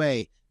pass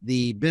away,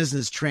 the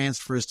business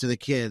transfers to the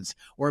kids,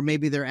 or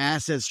maybe their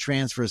assets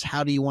transfers.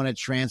 How do you want it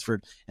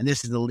transferred? And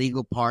this is the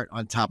legal part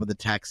on top of the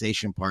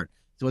taxation part.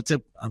 So it's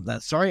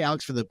sorry,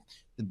 Alex, for the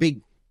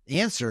big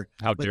answer.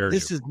 How dare you?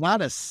 This is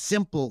not a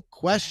simple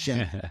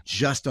question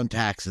just on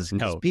taxes.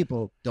 No.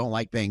 People don't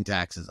like paying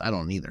taxes. I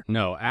don't either.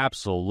 No,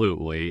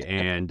 absolutely.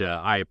 And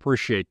I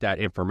appreciate that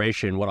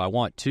information. What I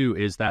want, too,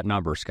 is that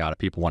number, Scott, if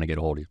people want to get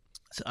a hold of you.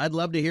 So I'd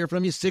love to hear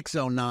from you.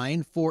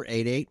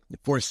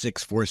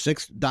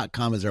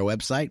 609-488-4646.com is our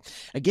website.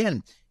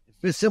 Again,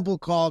 a simple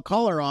call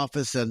our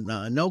office, and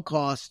no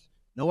cost,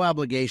 no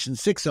obligation,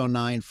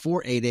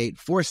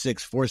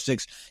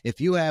 609-488-4646. If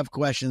you have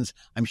questions,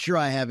 I'm sure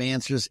I have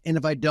answers. And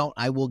if I don't,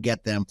 I will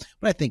get them.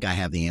 But I think I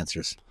have the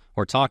answers.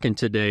 We're talking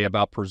today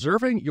about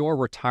preserving your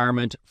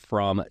retirement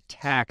from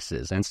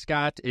taxes. And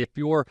Scott, if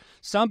you're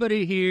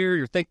somebody here,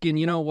 you're thinking,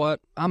 you know what,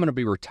 I'm going to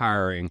be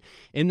retiring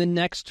in the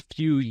next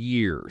few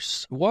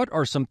years. What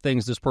are some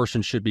things this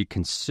person should be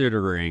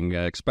considering,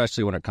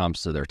 especially when it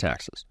comes to their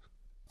taxes?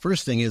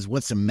 First thing is,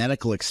 what's the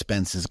medical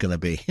expenses going to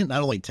be?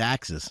 Not only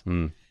taxes.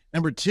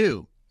 Number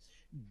two,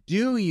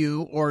 do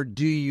you or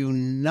do you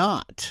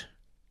not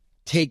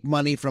take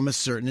money from a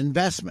certain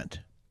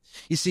investment?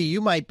 You see,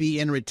 you might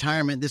be in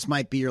retirement. This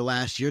might be your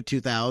last year,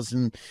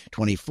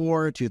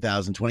 2024,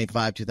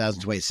 2025,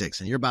 2026,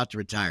 and you're about to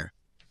retire.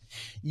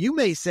 You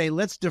may say,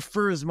 let's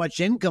defer as much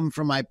income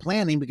from my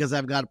planning because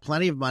I've got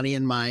plenty of money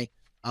in my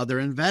other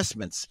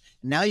investments.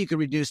 Now you can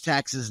reduce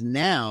taxes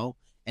now,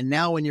 and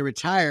now when you're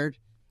retired,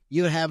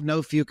 you have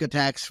no FUCA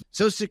tax,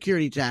 Social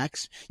Security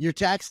tax. Your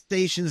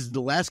taxation is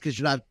less because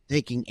you're not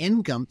taking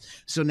income.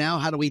 So now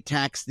how do we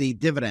tax the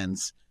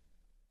dividends?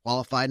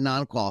 Qualified,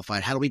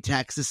 non-qualified. How do we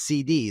tax the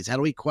CDs? How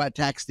do we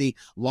tax the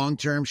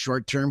long-term,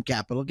 short-term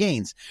capital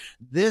gains?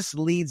 This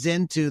leads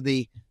into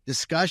the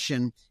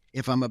discussion.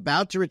 If I'm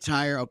about to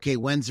retire, okay,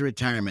 when's the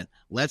retirement?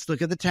 Let's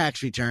look at the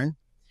tax return.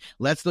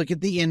 Let's look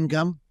at the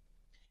income,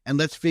 and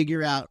let's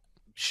figure out,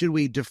 should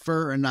we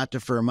defer or not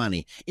defer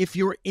money? If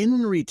you're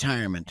in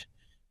retirement,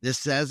 this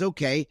says,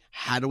 okay,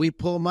 how do we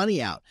pull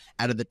money out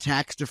of the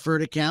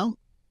tax-deferred account?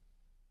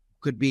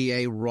 Could be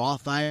a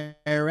Roth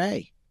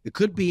IRA. It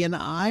could be an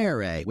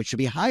IRA, which should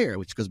be higher,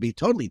 which could be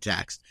totally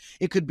taxed.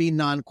 It could be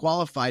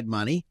non-qualified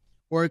money,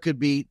 or it could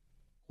be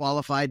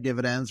qualified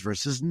dividends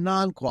versus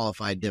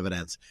non-qualified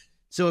dividends.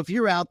 So if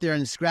you're out there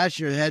and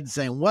scratching your head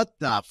saying, what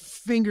the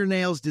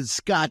fingernails did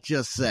Scott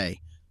just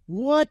say?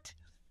 What?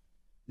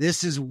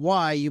 This is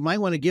why you might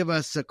want to give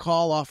us a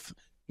call off,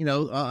 in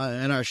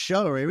our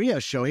show, or radio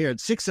show here at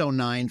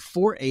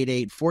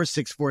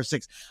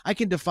 609-488-4646. I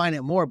can define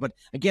it more, but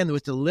again,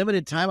 with the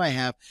limited time I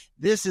have,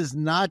 this is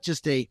not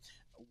just a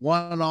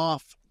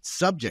one-off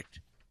subject.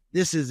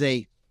 This is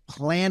a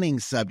planning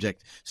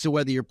subject. So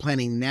whether you're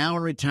planning now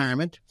in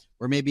retirement,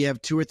 or maybe you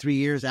have 2 or 3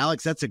 years.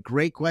 Alex, that's a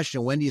great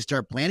question. When do you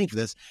start planning for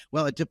this?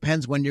 Well, it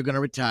depends when you're going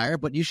to retire,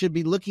 but you should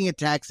be looking at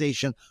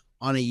taxation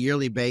on a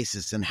yearly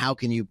basis and how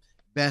can you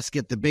best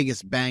get the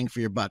biggest bang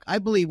for your buck. I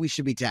believe we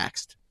should be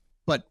taxed,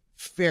 but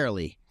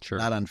fairly,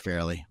 not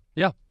unfairly.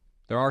 Yeah,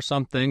 there are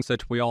some things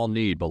that we all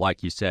need, but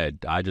like you said,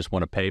 I just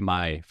want to pay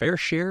my fair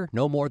share,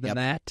 no more than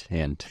that.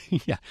 And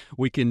yeah,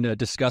 we can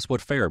discuss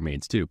what fair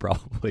means too,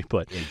 probably.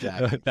 But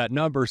exactly. That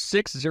number,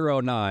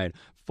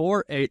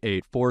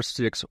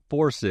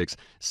 609-488-4646,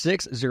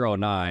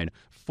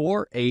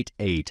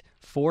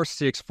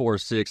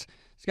 609-488-4646.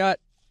 Scott,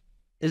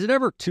 is it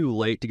ever too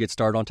late to get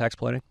started on tax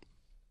planning?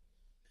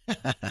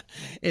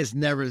 It's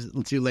never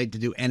too late to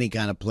do any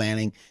kind of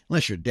planning.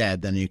 Unless you're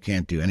dead, then you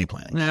can't do any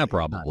planning. Yeah,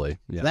 probably.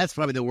 Yeah. That's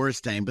probably the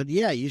worst thing. But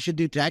yeah, you should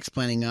do tax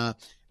planning.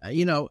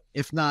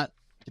 If not,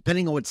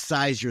 depending on what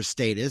size your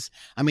state is.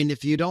 I mean,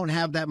 if you don't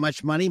have that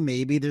much money,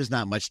 maybe there's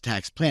not much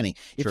tax planning.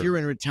 If you're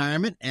in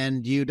retirement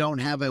and you don't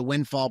have a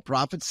windfall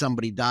profit,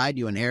 somebody died,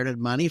 you inherited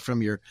money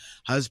from your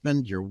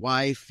husband, your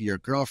wife, your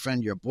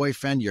girlfriend, your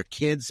boyfriend, your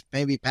kids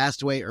maybe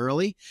passed away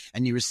early,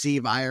 and you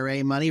receive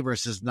IRA money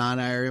versus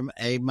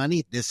non-IRA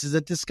money, this is a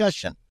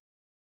discussion.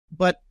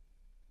 But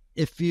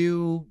if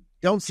you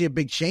don't see a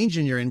big change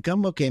in your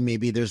income, okay,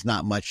 maybe there's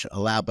not much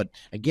allowed. But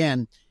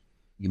again,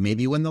 you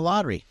maybe win the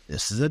lottery.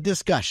 This is a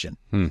discussion.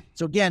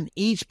 So again,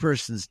 each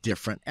person's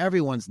different.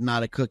 Everyone's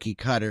not a cookie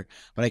cutter,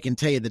 but I can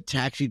tell you the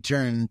tax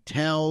return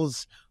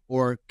tells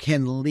or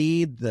can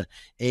lead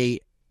a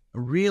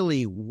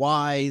really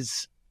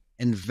wise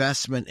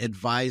investment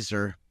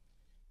advisor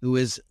who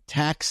is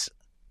tax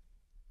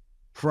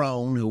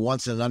prone, who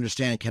wants to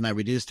understand, can I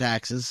reduce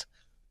taxes?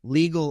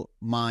 Legal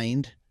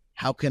mind,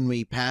 how can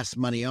we pass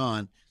money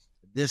on?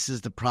 This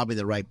is probably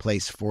the right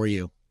place for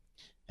you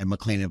at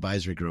McLean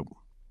Advisory Group.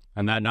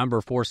 And that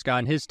number for Scott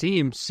and his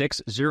team,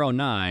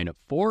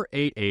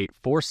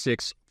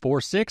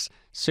 609-488-4646,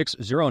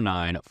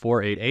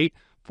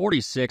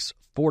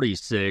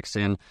 609-488-4646.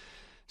 And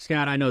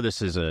Scott, I know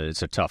this is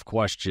it's a tough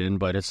question,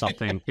 but it's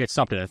something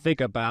to think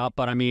about.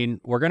 But I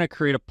mean, we're going to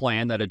create a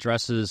plan that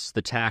addresses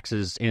the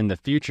taxes in the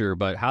future,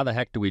 but how the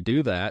heck do we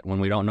do that when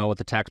we don't know what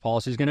the tax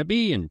policy is going to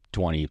be in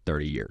 20,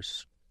 30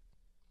 years?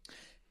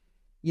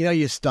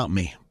 You stump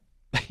me.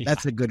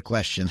 That's a good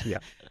question. Yeah.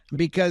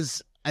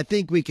 Because I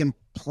think we can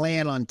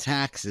plan on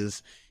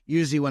taxes.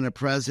 Usually when a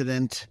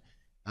president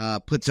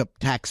puts a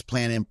tax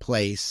plan in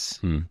place,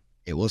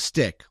 it will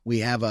stick. We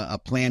have a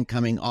plan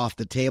coming off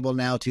the table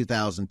now,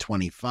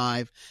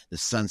 2025, the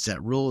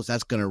sunset rules.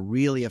 That's going to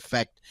really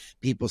affect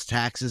people's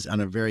taxes in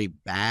a very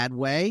bad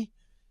way.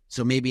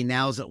 So maybe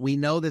now we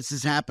know this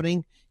is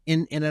happening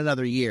in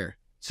another year.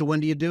 So when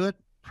do you do it?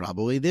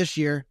 Probably this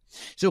year.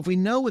 So if we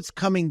know what's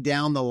coming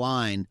down the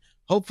line,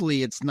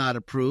 hopefully it's not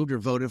approved or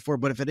voted for.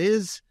 But if it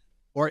is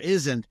or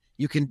isn't,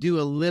 you can do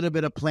a little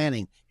bit of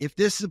planning. If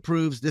this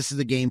approves, this is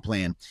the game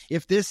plan.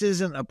 If this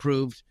isn't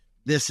approved,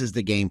 this is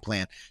the game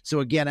plan.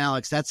 So again,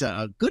 Alex, that's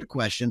a good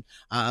question,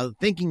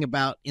 thinking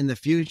about in the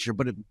future,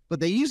 but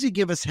they usually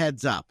give us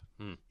heads up.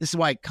 This is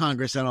why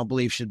Congress, I don't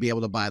believe, should be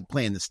able to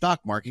play in the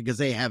stock market, because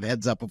they have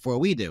heads up before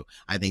we do.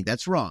 I think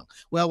that's wrong.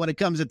 Well, when it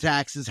comes to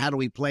taxes, how do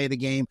we play the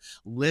game?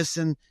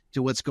 Listen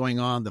to what's going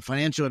on. The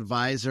financial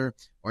advisor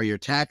or your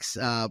tax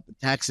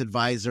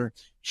advisor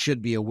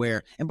should be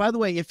aware. And by the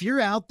way, if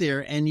you're out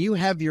there and you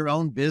have your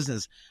own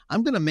business,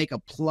 I'm going to make a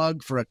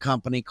plug for a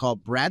company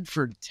called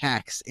Bradford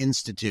Tax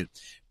Institute.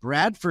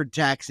 Bradford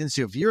Tax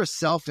Institute. If you're a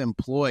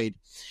self-employed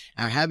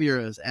or have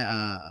your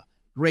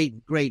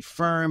great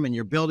firm and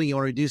you're building, you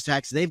want to reduce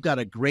taxes, they've got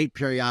a great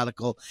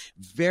periodical,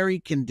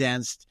 very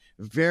condensed,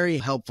 very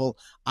helpful.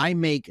 I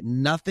make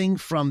nothing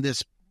from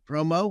this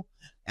promo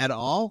at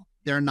all.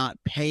 They're not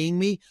paying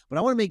me, but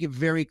I want to make it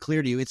very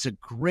clear to you. It's a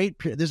great,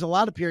 there's a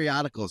lot of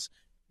periodicals.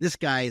 This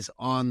guy is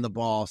on the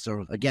ball.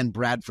 So again,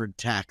 Bradford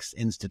Tax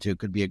Institute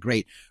could be a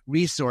great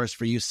resource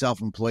for you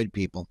self-employed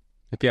people.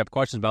 If you have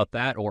questions about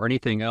that or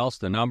anything else,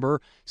 the number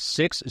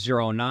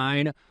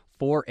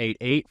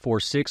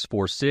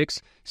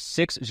 609-488-4646,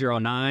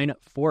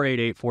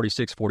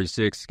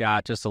 609-488-4646.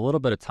 Scott, just a little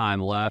bit of time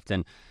left,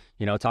 and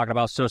talking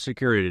about Social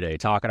Security today,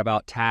 talking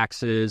about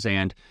taxes,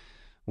 and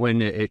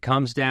when it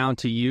comes down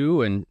to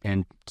you, and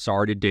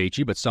sorry to date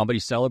you, but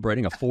somebody's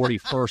celebrating a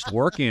 41st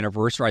work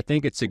anniversary, I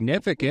think it's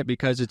significant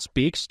because it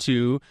speaks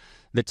to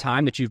the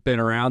time that you've been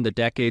around, the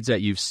decades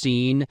that you've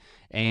seen,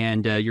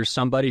 and you're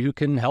somebody who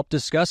can help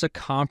discuss a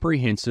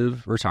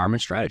comprehensive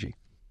retirement strategy.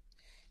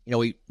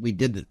 We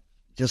did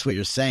just what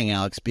you're saying,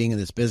 Alex, being in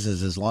this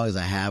business as long as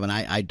I have, and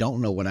I don't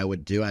know what I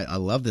would do. I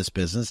love this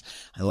business.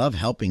 I love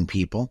helping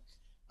people.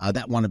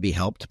 that want to be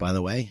helped, by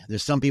the way.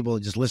 There's some people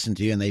that just listen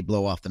to you and they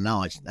blow off the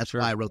knowledge. That's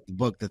why I wrote the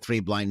book, The Three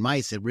Blind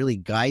Mice. It really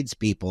guides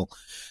people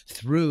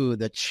through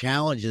the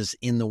challenges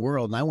in the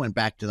world. And I went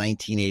back to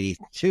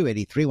 1982,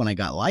 83 when I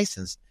got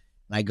licensed,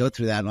 and I go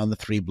through that on the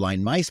Three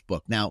Blind Mice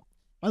book. Now,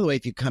 by the way,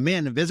 if you come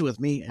in and visit with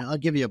me, I'll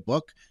give you a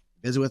book,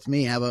 visit with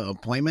me, have an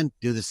appointment,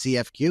 do the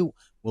CFQ,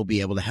 we'll be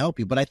able to help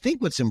you. But I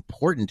think what's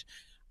important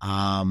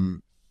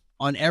on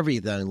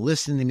everything,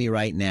 listen to me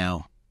right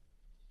now,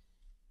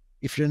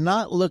 if you're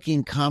not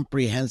looking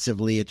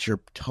comprehensively at your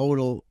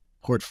total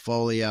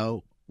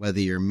portfolio, whether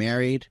you're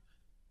married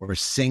or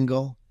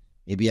single,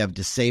 maybe you have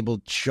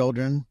disabled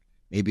children,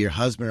 maybe your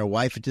husband or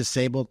wife is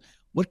disabled,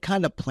 what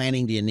kind of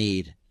planning do you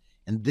need?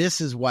 And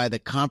this is why the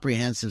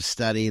comprehensive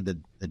study, the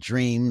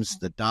dreams,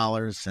 the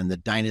dollars, and the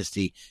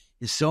dynasty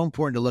is so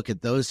important to look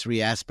at those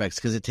three aspects,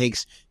 because it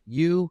takes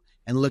you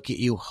and look at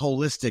you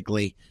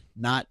holistically,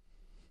 not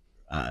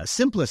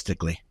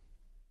simplistically.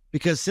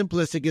 Because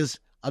simplistic is,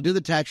 I'll do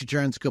the tax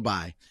returns,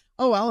 goodbye.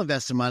 Oh, I'll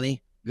invest some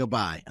money,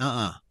 goodbye.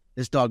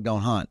 This dog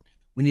don't hunt.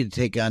 We need to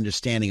take an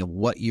understanding of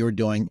what you're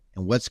doing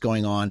and what's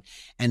going on.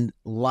 And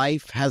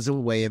life has a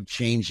way of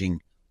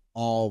changing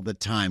all the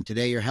time.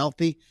 Today you're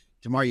healthy.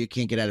 Tomorrow you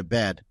can't get out of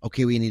bed.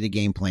 Okay, we need a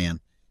game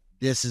plan.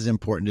 This is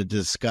important to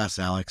discuss,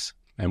 Alex.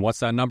 And what's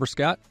that number,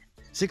 Scott?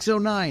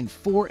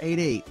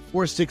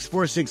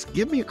 609-488-4646.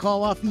 Give me a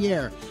call off the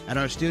air at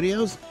our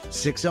studios,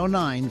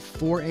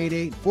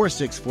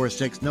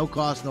 609-488-4646. No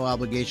cost, no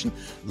obligation.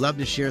 Love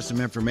to share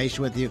some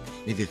information with you.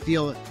 If you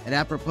feel it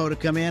apropos to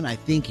come in, I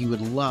think you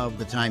would love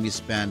the time you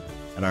spend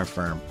at our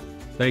firm.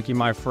 Thank you,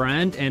 my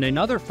friend. And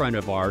another friend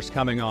of ours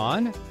coming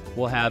on,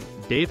 we'll have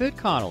David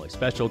Connolly,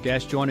 special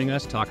guest joining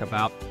us, talk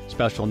about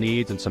special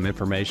needs and some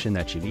information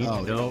that you need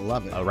to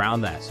know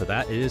around that. So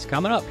that is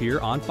coming up here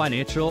on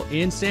Financial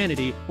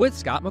Insanity with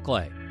Scott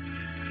McLean.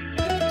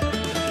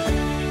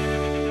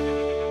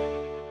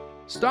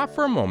 Stop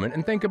for a moment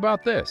and think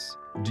about this.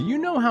 Do you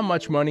know how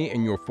much money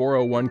in your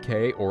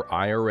 401k or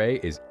IRA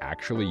is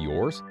actually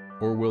yours?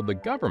 Or will the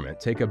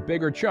government take a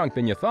bigger chunk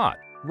than you thought?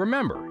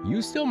 Remember,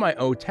 you still might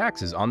owe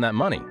taxes on that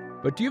money.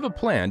 But do you have a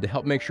plan to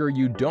help make sure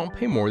you don't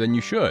pay more than you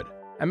should?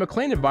 At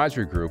McLean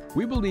Advisory Group,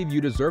 we believe you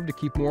deserve to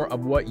keep more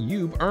of what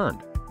you've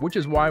earned, which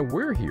is why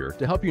we're here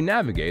to help you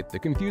navigate the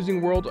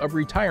confusing world of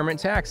retirement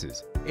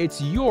taxes.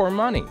 It's your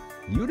money.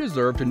 You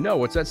deserve to know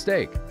what's at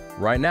stake.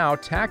 Right now,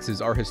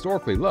 taxes are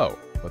historically low,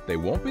 but they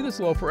won't be this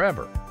low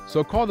forever.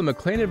 So call the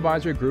McLean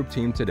Advisory Group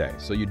team today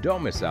so you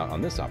don't miss out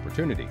on this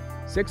opportunity.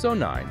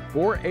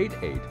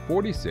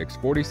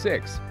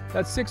 609-488-4646.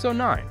 That's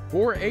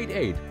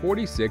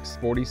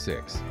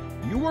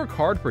 609-488-4646. You work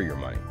hard for your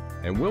money,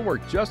 and we'll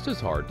work just as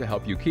hard to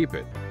help you keep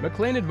it.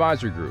 McLean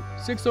Advisory Group,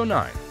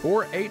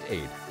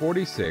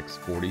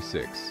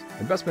 609-488-4646.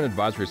 Investment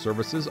advisory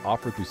services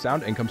offered through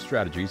Sound Income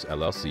Strategies,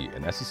 LLC,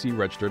 an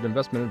SEC-registered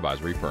investment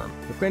advisory firm.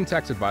 McLean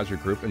Tax Advisory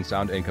Group and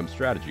Sound Income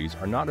Strategies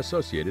are not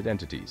associated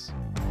entities.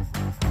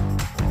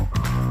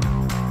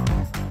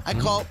 I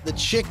call it the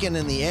chicken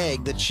and the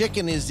egg. The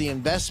chicken is the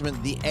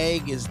investment. The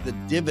egg is the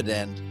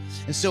dividend.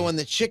 And so when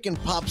the chicken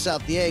pops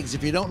out the eggs,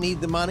 if you don't need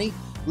the money,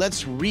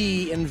 let's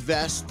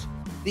reinvest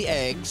the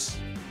eggs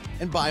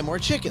and buy more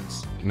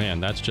chickens. Man,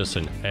 that's just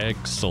an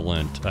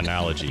excellent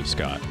analogy,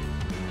 Scott.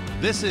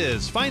 This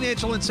is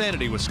Financial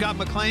Insanity with Scott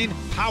McLean,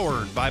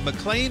 powered by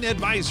McLean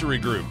Advisory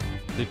Group.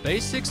 The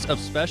basics of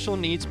special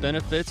needs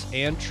benefits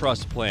and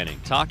trust planning.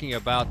 Talking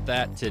about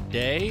that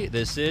today.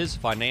 This is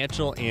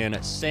Financial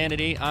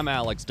Insanity. I'm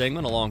Alex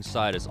Dingman,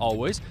 alongside, as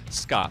always,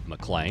 Scott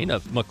McLean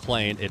of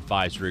McLean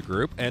Advisory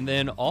Group. And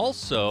then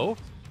also,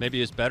 maybe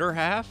his better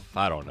half,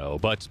 I don't know,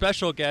 but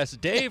special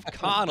guest Dave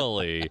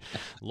Connolly,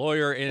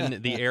 lawyer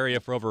in the area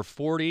for over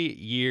 40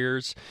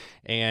 years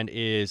and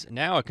is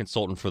now a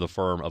consultant for the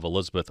firm of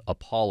Elizabeth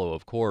Apollo,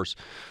 of course.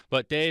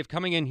 But Dave,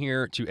 coming in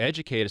here to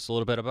educate us a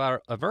little bit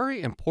about a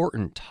very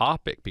important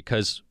topic,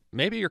 because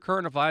maybe your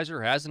current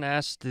advisor hasn't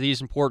asked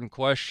these important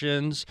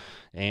questions,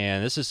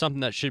 and this is something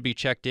that should be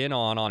checked in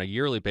on a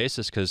yearly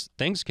basis because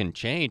things can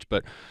change.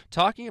 But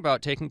talking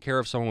about taking care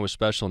of someone with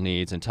special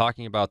needs and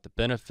talking about the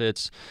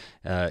benefits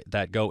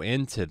that go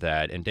into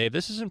that. And Dave,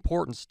 this is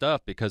important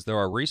stuff because there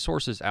are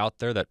resources out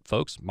there that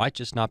folks might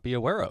just not be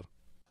aware of.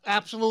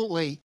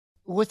 Absolutely.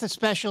 With a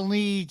special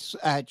needs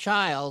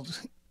child,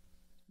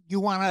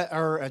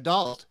 or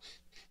adult,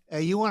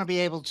 you want to be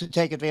able to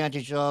take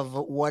advantage of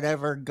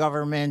whatever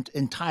government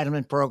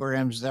entitlement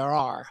programs there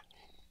are.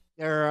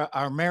 There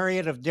are a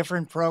myriad of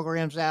different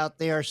programs out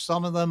there.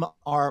 Some of them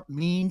are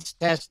means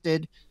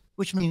tested,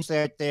 which means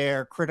that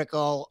they're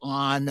critical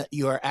on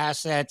your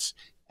assets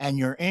and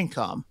your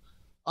income.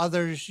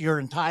 Others you're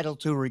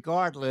entitled to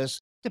regardless,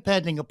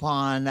 depending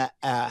upon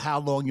how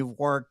long you've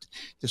worked.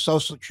 The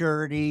Social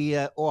Security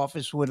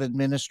office would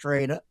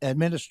administer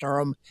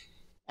them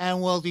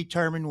and will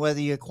determine whether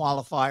you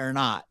qualify or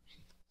not.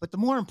 But the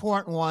more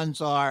important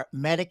ones are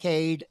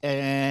Medicaid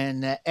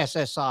and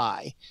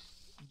SSI.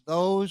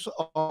 Those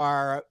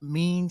are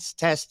means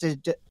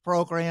tested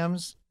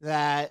programs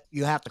that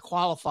you have to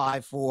qualify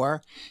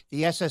for.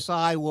 The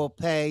SSI will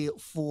pay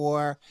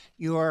for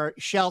your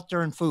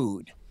shelter and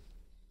food.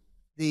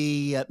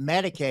 The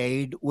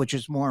Medicaid, which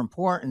is more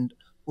important,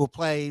 will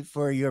pay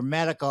for your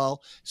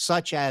medical,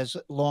 such as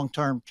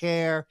long-term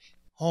care,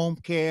 home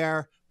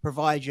care,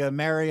 provide you a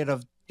myriad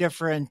of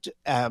different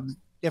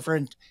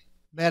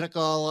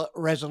medical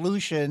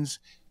resolutions.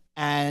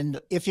 And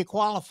if you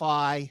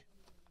qualify,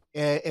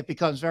 it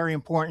becomes very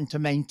important to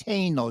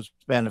maintain those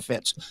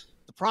benefits.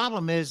 The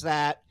problem is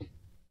that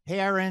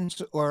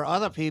parents or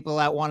other people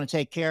that want to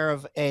take care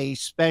of a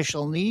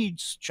special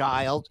needs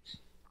child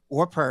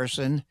or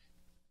person,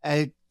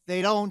 they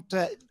don't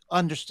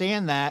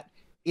understand that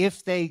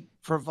if they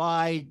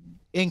provide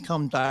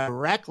income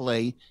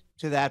directly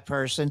to that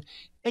person,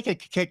 they get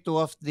kicked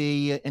off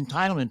the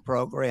entitlement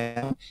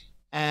program.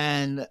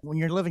 And when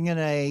you're living in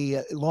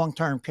a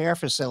long-term care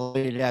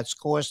facility that's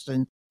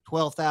costing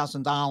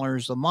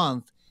 $12,000 a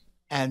month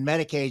and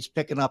Medicaid's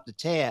picking up the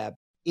tab,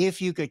 if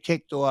you get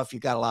kicked off, you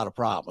got a lot of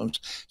problems.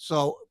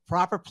 So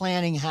proper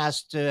planning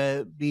has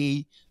to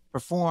be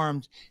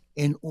performed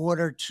in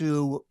order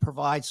to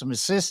provide some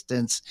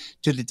assistance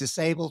to the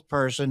disabled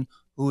person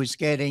who is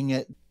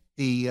getting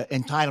the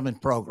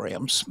entitlement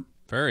programs.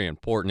 Very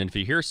important. And if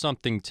you hear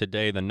something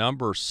today, the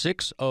number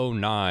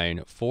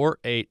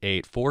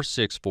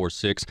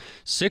 609-488-4646,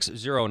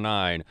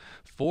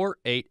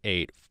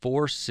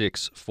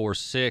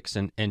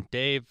 609-488-4646. And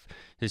Dave,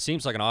 it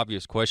seems like an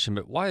obvious question,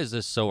 but why is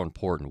this so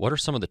important? What are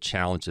some of the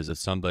challenges that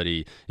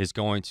somebody is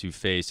going to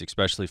face,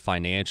 especially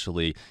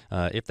financially,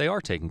 if they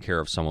are taking care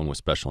of someone with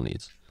special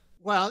needs?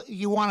 Well,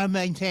 you want to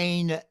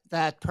maintain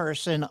that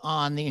person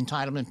on the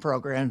entitlement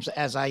programs,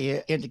 as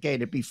I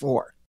indicated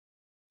before.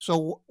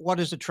 So what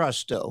does the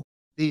trust do?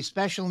 The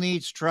Special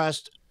Needs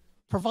Trust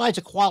provides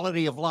a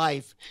quality of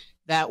life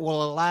that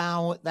will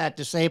allow that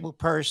disabled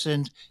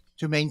person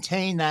to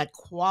maintain that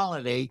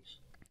quality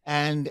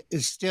and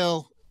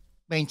still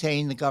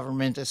maintain the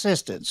government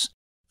assistance.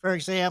 For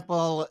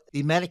example,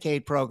 the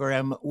Medicaid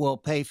program will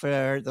pay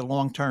for the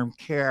long-term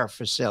care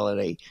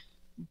facility,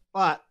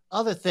 but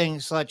other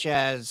things such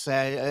as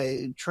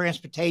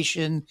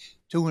transportation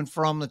to and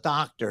from the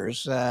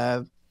doctors,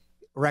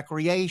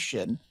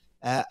 recreation,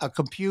 a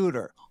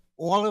computer,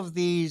 all of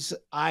these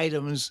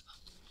items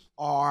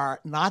are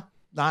not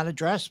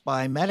addressed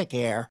by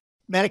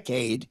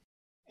Medicaid,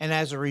 and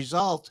as a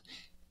result,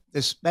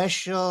 the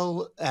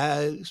Special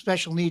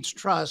Needs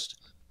Trust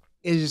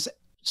is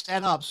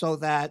set up so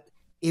that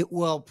it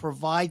will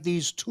provide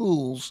these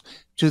tools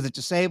to the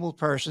disabled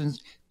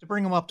persons to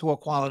bring them up to a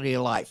quality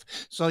of life.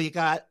 So you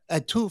got a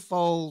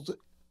twofold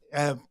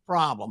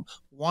problem.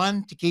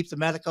 One, to keep the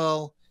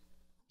medical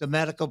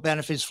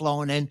benefits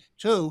flowing in.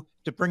 Two,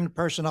 to bring the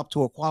person up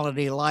to a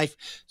quality of life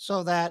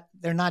so that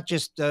they're not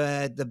just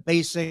the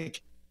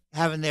basic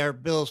having their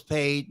bills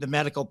paid, the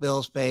medical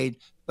bills paid,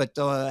 but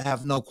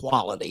have no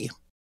quality.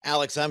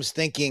 Alex, I'm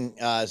thinking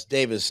as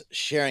Dave is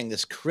sharing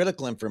this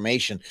critical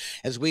information,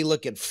 as we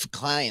look at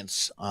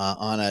clients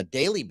on a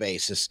daily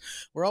basis,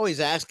 we're always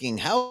asking,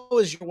 how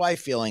is your wife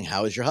feeling?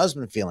 How is your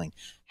husband feeling?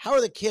 How are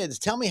the kids?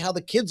 Tell me how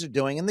the kids are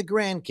doing and the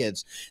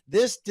grandkids.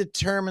 This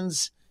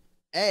determines,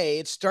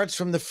 it starts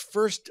from the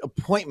first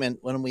appointment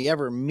when we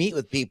ever meet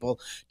with people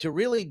to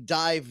really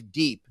dive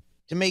deep,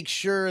 to make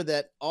sure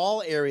that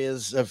all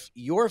areas of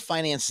your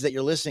finances that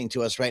you're listening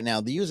to us right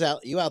now, you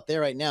out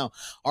there right now,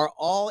 are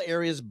all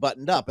areas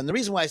buttoned up. And the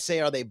reason why I say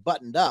are they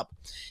buttoned up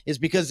is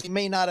because people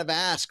may not have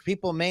asked,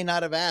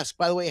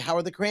 by the way, how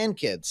are the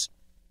grandkids?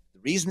 The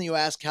reason you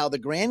ask how the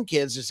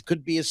grandkids is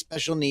could be a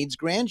special needs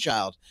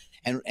grandchild.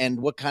 And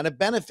what kind of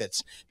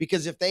benefits?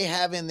 Because if they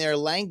have in their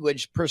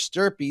language per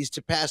stirpes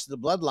to pass the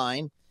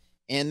bloodline,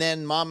 and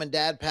then mom and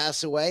dad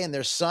pass away and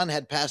their son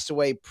had passed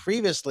away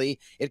previously,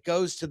 it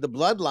goes to the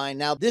bloodline.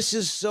 Now, this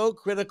is so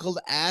critical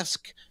to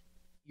ask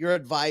your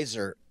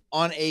advisor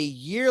on a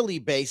yearly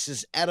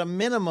basis, at a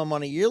minimum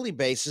on a yearly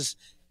basis.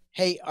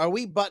 Hey, are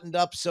we buttoned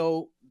up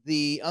so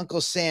the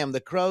Uncle Sam, the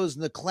crows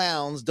and the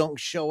clowns don't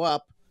show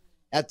up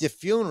at the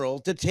funeral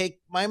to take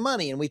my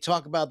money? And we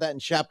talk about that in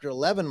chapter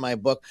 11 of my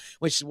book,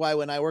 which is why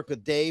when I worked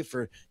with Dave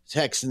for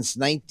tech since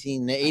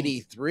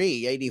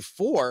 1983,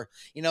 84,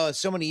 in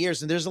so many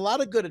years, and there's a lot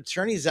of good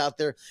attorneys out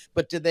there,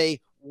 but do they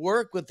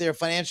work with their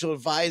financial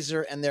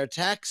advisor and their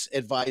tax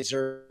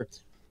advisor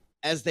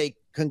as they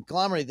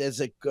conglomerate,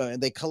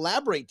 they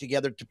collaborate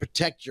together to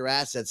protect your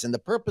assets? And the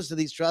purpose of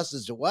these trusts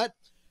is to what?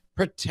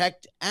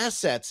 Protect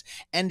assets,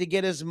 and to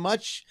get as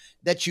much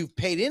that you've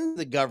paid into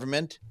the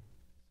government,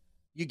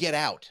 you get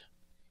out.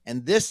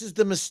 And this is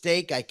the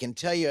mistake I can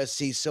tell you I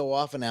see so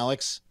often,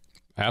 Alex.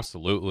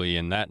 Absolutely.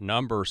 And that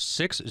number,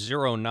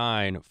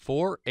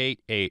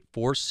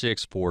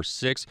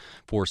 609-488-4646,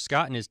 for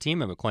Scott and his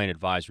team at McLean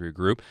Advisory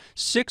Group,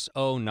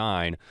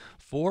 609-488-4646.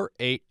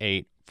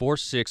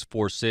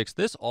 888-468-4646.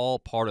 This all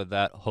part of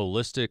that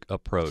holistic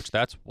approach.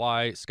 That's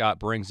why Scott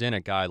brings in a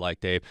guy like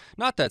Dave.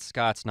 Not that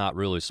Scott's not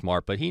really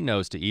smart, but he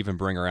knows to even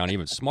bring around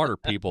even smarter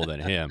people than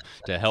him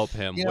to help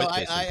him with this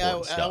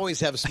important stuff. I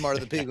always have smarter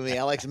than people than me,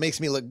 Alex. It makes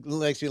me look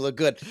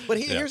good. But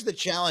here's the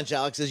challenge,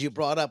 Alex, as you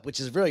brought up, which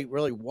is really,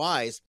 really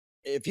wise.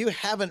 If you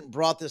haven't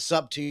brought this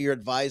up to your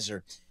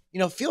advisor,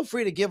 feel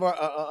free to give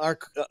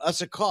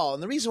us a call.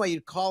 And the reason why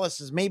you'd call us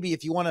is maybe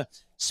if you want to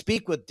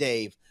speak with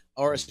Dave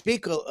or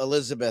speak with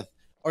Elizabeth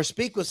or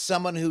speak with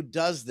someone who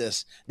does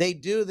this. They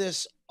do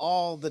this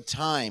all the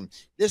time.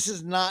 This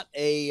is not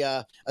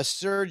a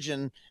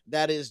surgeon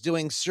that is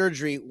doing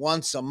surgery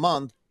once a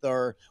month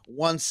or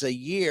once a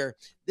year.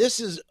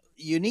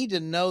 You need to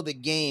know the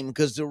game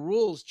because the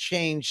rules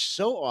change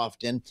so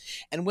often.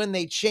 And when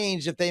they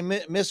change, if they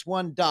miss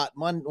one dot,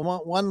 one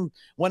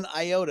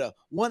iota,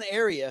 one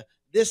area,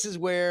 this is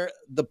where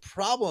the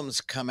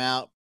problems come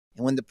out.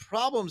 And when the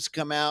problems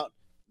come out,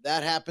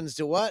 that happens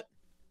to what?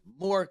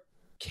 More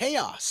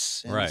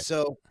chaos. And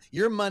so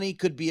your money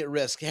could be at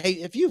risk.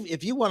 Hey, if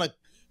you want to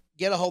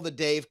get a hold of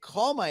Dave,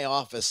 call my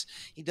office.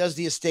 He does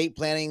the estate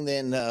planning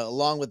then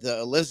along with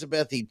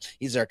Elizabeth.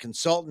 He's our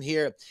consultant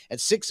here at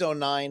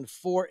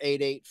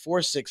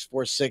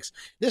 609-488-4646.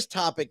 This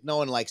topic no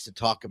one likes to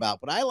talk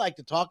about, but I like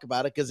to talk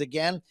about it because,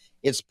 again,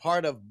 it's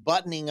part of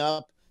buttoning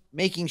up,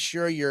 making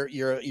sure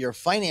your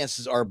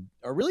finances are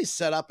really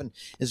set up and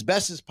as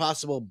best as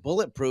possible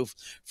bulletproof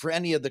for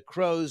any of the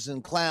crows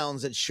and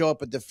clowns that show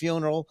up at the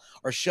funeral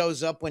or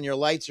shows up when your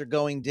lights are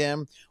going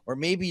dim, or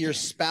maybe your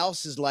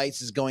spouse's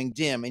lights is going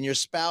dim and your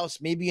spouse,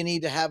 maybe you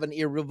need to have an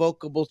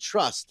irrevocable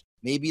trust.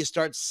 Maybe you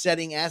start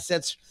setting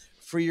assets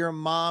for your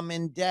mom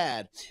and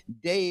dad.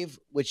 Dave,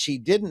 which he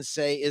didn't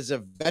say, is a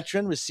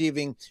veteran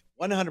receiving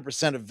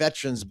 100% of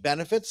veterans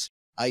benefits.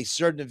 He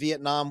served in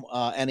Vietnam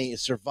and he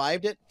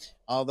survived it,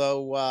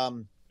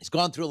 although he's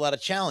gone through a lot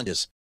of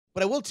challenges.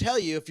 But I will tell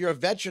you, if you're a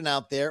veteran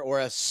out there or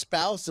a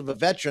spouse of a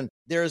veteran,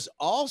 there's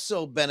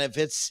also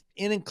benefits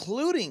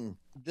including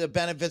the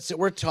benefits that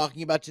we're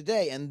talking about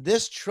today. And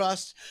this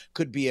trust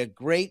could be a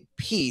great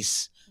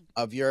piece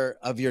of your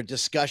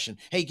discussion.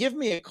 Hey, give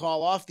me a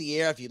call off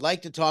the air if you'd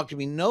like to talk to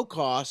me, no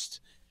cost.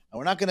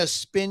 We're not going to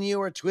spin you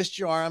or twist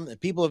your arm.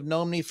 People have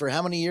known me for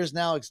how many years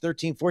now? It's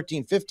 13,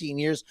 14, 15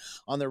 years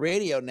on the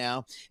radio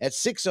now at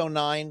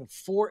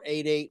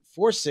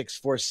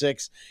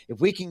 609-488-4646. If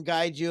we can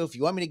guide you, if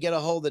you want me to get a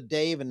hold of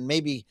Dave and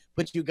maybe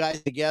put you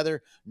guys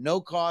together,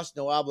 no cost,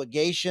 no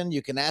obligation.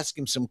 You can ask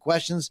him some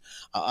questions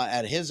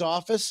at his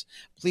office.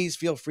 Please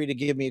feel free to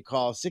give me a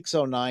call,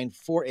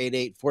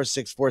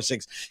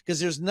 609-488-4646, because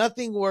there's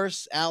nothing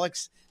worse,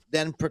 Alex,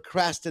 than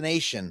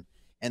procrastination.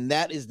 And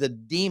that is the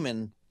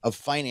demon of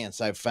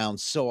finance I've found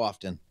so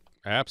often.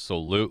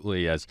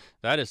 Absolutely. As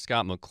that is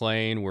Scott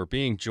McLean. We're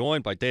being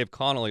joined by Dave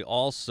Connolly,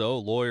 also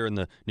lawyer in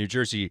the New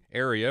Jersey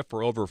area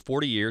for over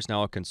 40 years,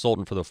 now a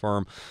consultant for the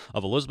firm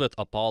of Elizabeth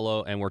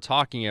Apollo, and we're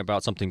talking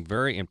about something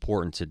very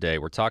important today.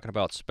 We're talking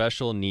about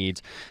special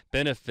needs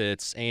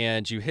benefits,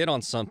 and you hit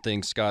on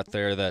something, Scott,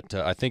 there that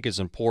I think is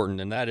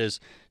important, and that is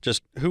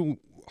just who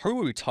are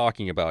we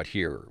talking about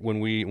here when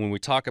we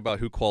talk about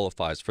who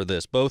qualifies for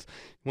this? Both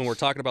when we're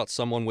talking about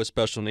someone with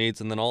special needs,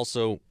 and then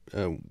also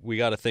we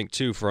got to think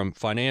too from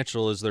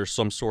financial. Is there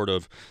some sort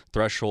of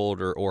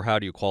threshold, or how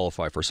do you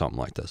qualify for something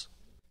like this?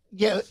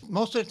 Yeah,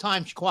 most of the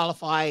time to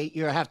qualify,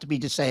 you have to be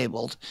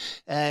disabled.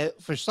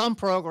 For some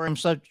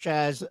programs such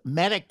as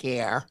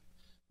Medicare,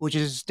 which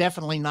is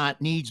definitely not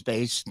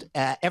needs-based,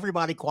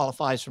 everybody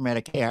qualifies for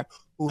Medicare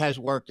who has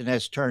worked and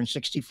has turned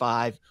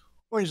 65.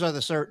 Or there's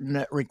other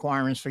certain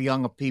requirements for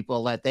younger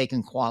people that they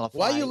can qualify.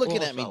 Why are you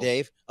looking at me,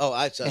 Dave? Oh,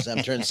 I'm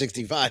turning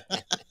 65.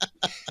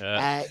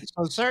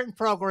 So certain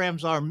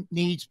programs are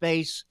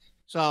needs-based.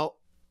 So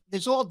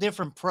there's all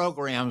different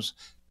programs.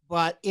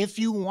 But if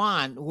you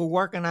want, we're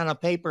working on a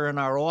paper in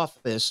our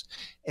office.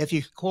 If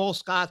you call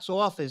Scott's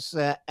office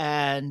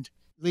and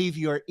leave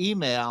your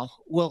email,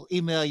 we'll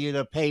email you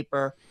the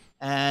paper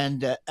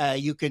and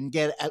you can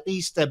get at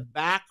least a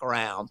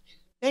background.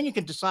 Then you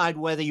can decide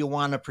whether you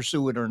want to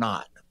pursue it or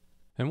not.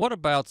 And what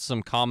about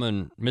some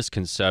common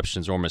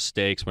misconceptions or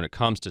mistakes when it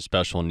comes to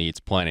special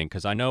needs planning?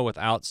 Because I know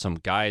without some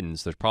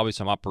guidance, there's probably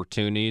some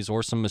opportunities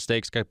or some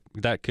mistakes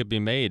that could be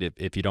made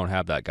if you don't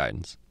have that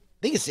guidance.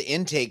 I think it's the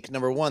intake,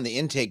 number one, the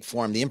intake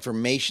form, the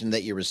information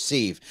that you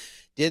receive.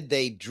 Did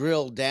they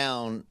drill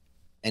down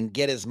and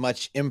get as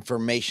much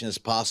information as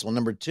possible?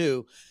 Number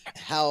two,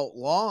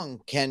 when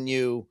can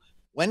you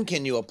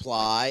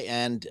apply?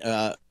 And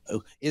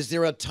is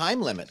there a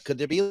time limit? Could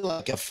there be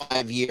like a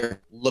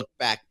 5-year look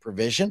back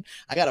provision?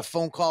 I got a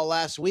phone call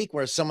last week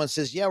where someone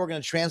says, yeah, we're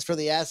going to transfer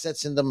the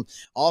assets into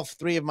all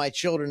 3 of my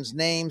children's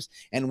names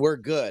and we're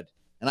good.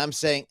 And I'm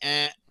saying,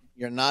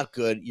 you're not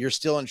good. You're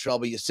still in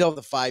trouble. You still have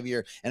the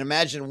 5-year. And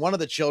imagine one of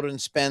the children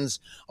spends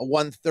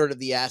 1/3 of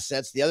the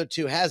assets. The other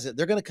 2 has it.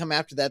 They're going to come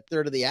after that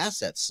 1/3 of the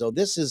assets. So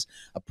this is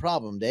a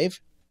problem,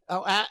 Dave.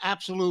 Oh,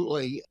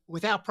 absolutely.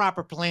 Without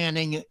proper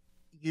planning,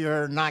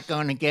 you're not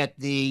going to get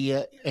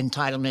the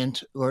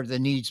entitlement or the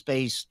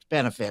needs-based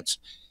benefits.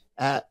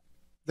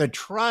 The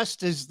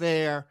trust is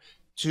there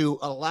to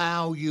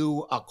allow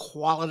you a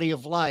quality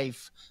of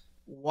life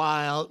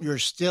while you're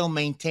still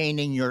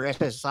maintaining your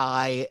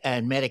SSI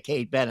and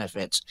Medicaid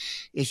benefits.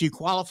 If you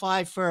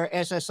qualify for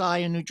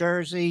SSI in New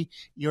Jersey,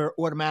 you're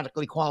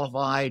automatically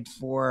qualified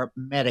for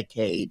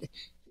Medicaid.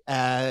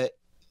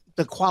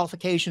 The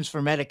qualifications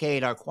for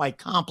Medicaid are quite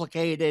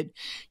complicated.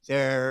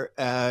 They're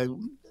hard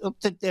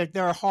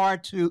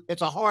to.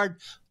 It's a hard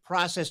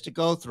process to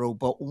go through,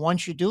 but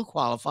once you do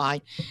qualify,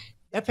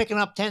 they're picking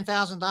up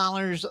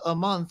 $10,000 a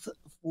month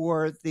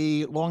for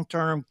the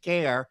long-term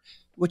care,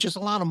 which is a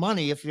lot of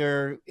money if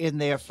you're in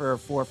there for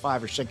 4,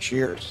 5, or 6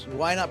 years.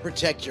 Why not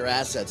protect your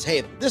assets?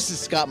 Hey, this is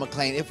Scott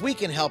McLean. If we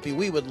can help you,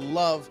 we would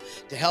love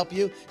to help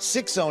you.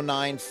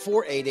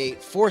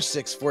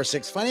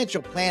 609-488-4646.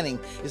 Financial planning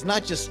is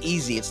not just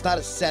easy. It's not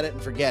a set it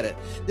and forget it.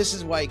 This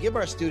is why you give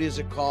our studios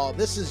a call.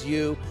 This is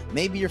you.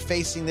 Maybe you're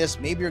facing this.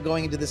 Maybe you're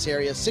going into this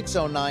area.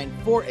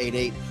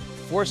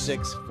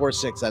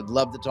 609-488-4646. I'd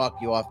love to talk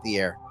to you off the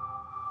air.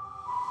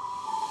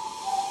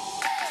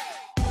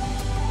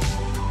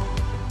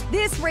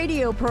 This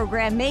radio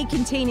program may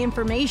contain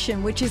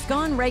information which has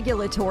gone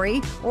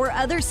regulatory or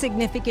other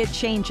significant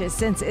changes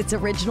since its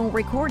original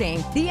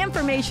recording. The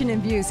information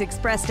and views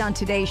expressed on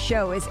today's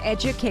show is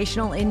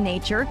educational in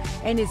nature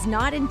and is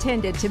not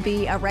intended to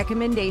be a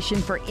recommendation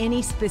for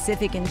any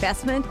specific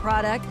investment,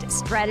 product,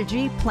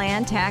 strategy,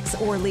 plan, tax,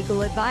 or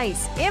legal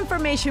advice.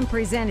 Information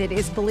presented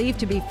is believed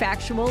to be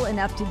factual and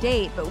up to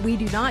date, but we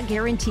do not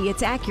guarantee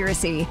its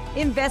accuracy.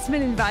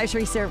 Investment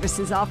advisory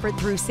services offered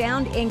through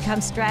Sound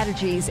Income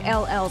Strategies,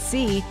 LLC,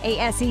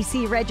 a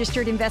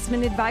SEC-registered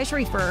investment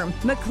advisory firm.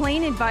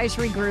 McLean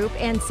Advisory Group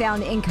and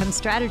Sound Income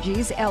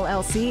Strategies,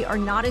 LLC, are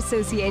not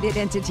associated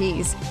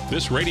entities.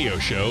 This radio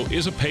show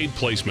is a paid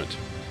placement.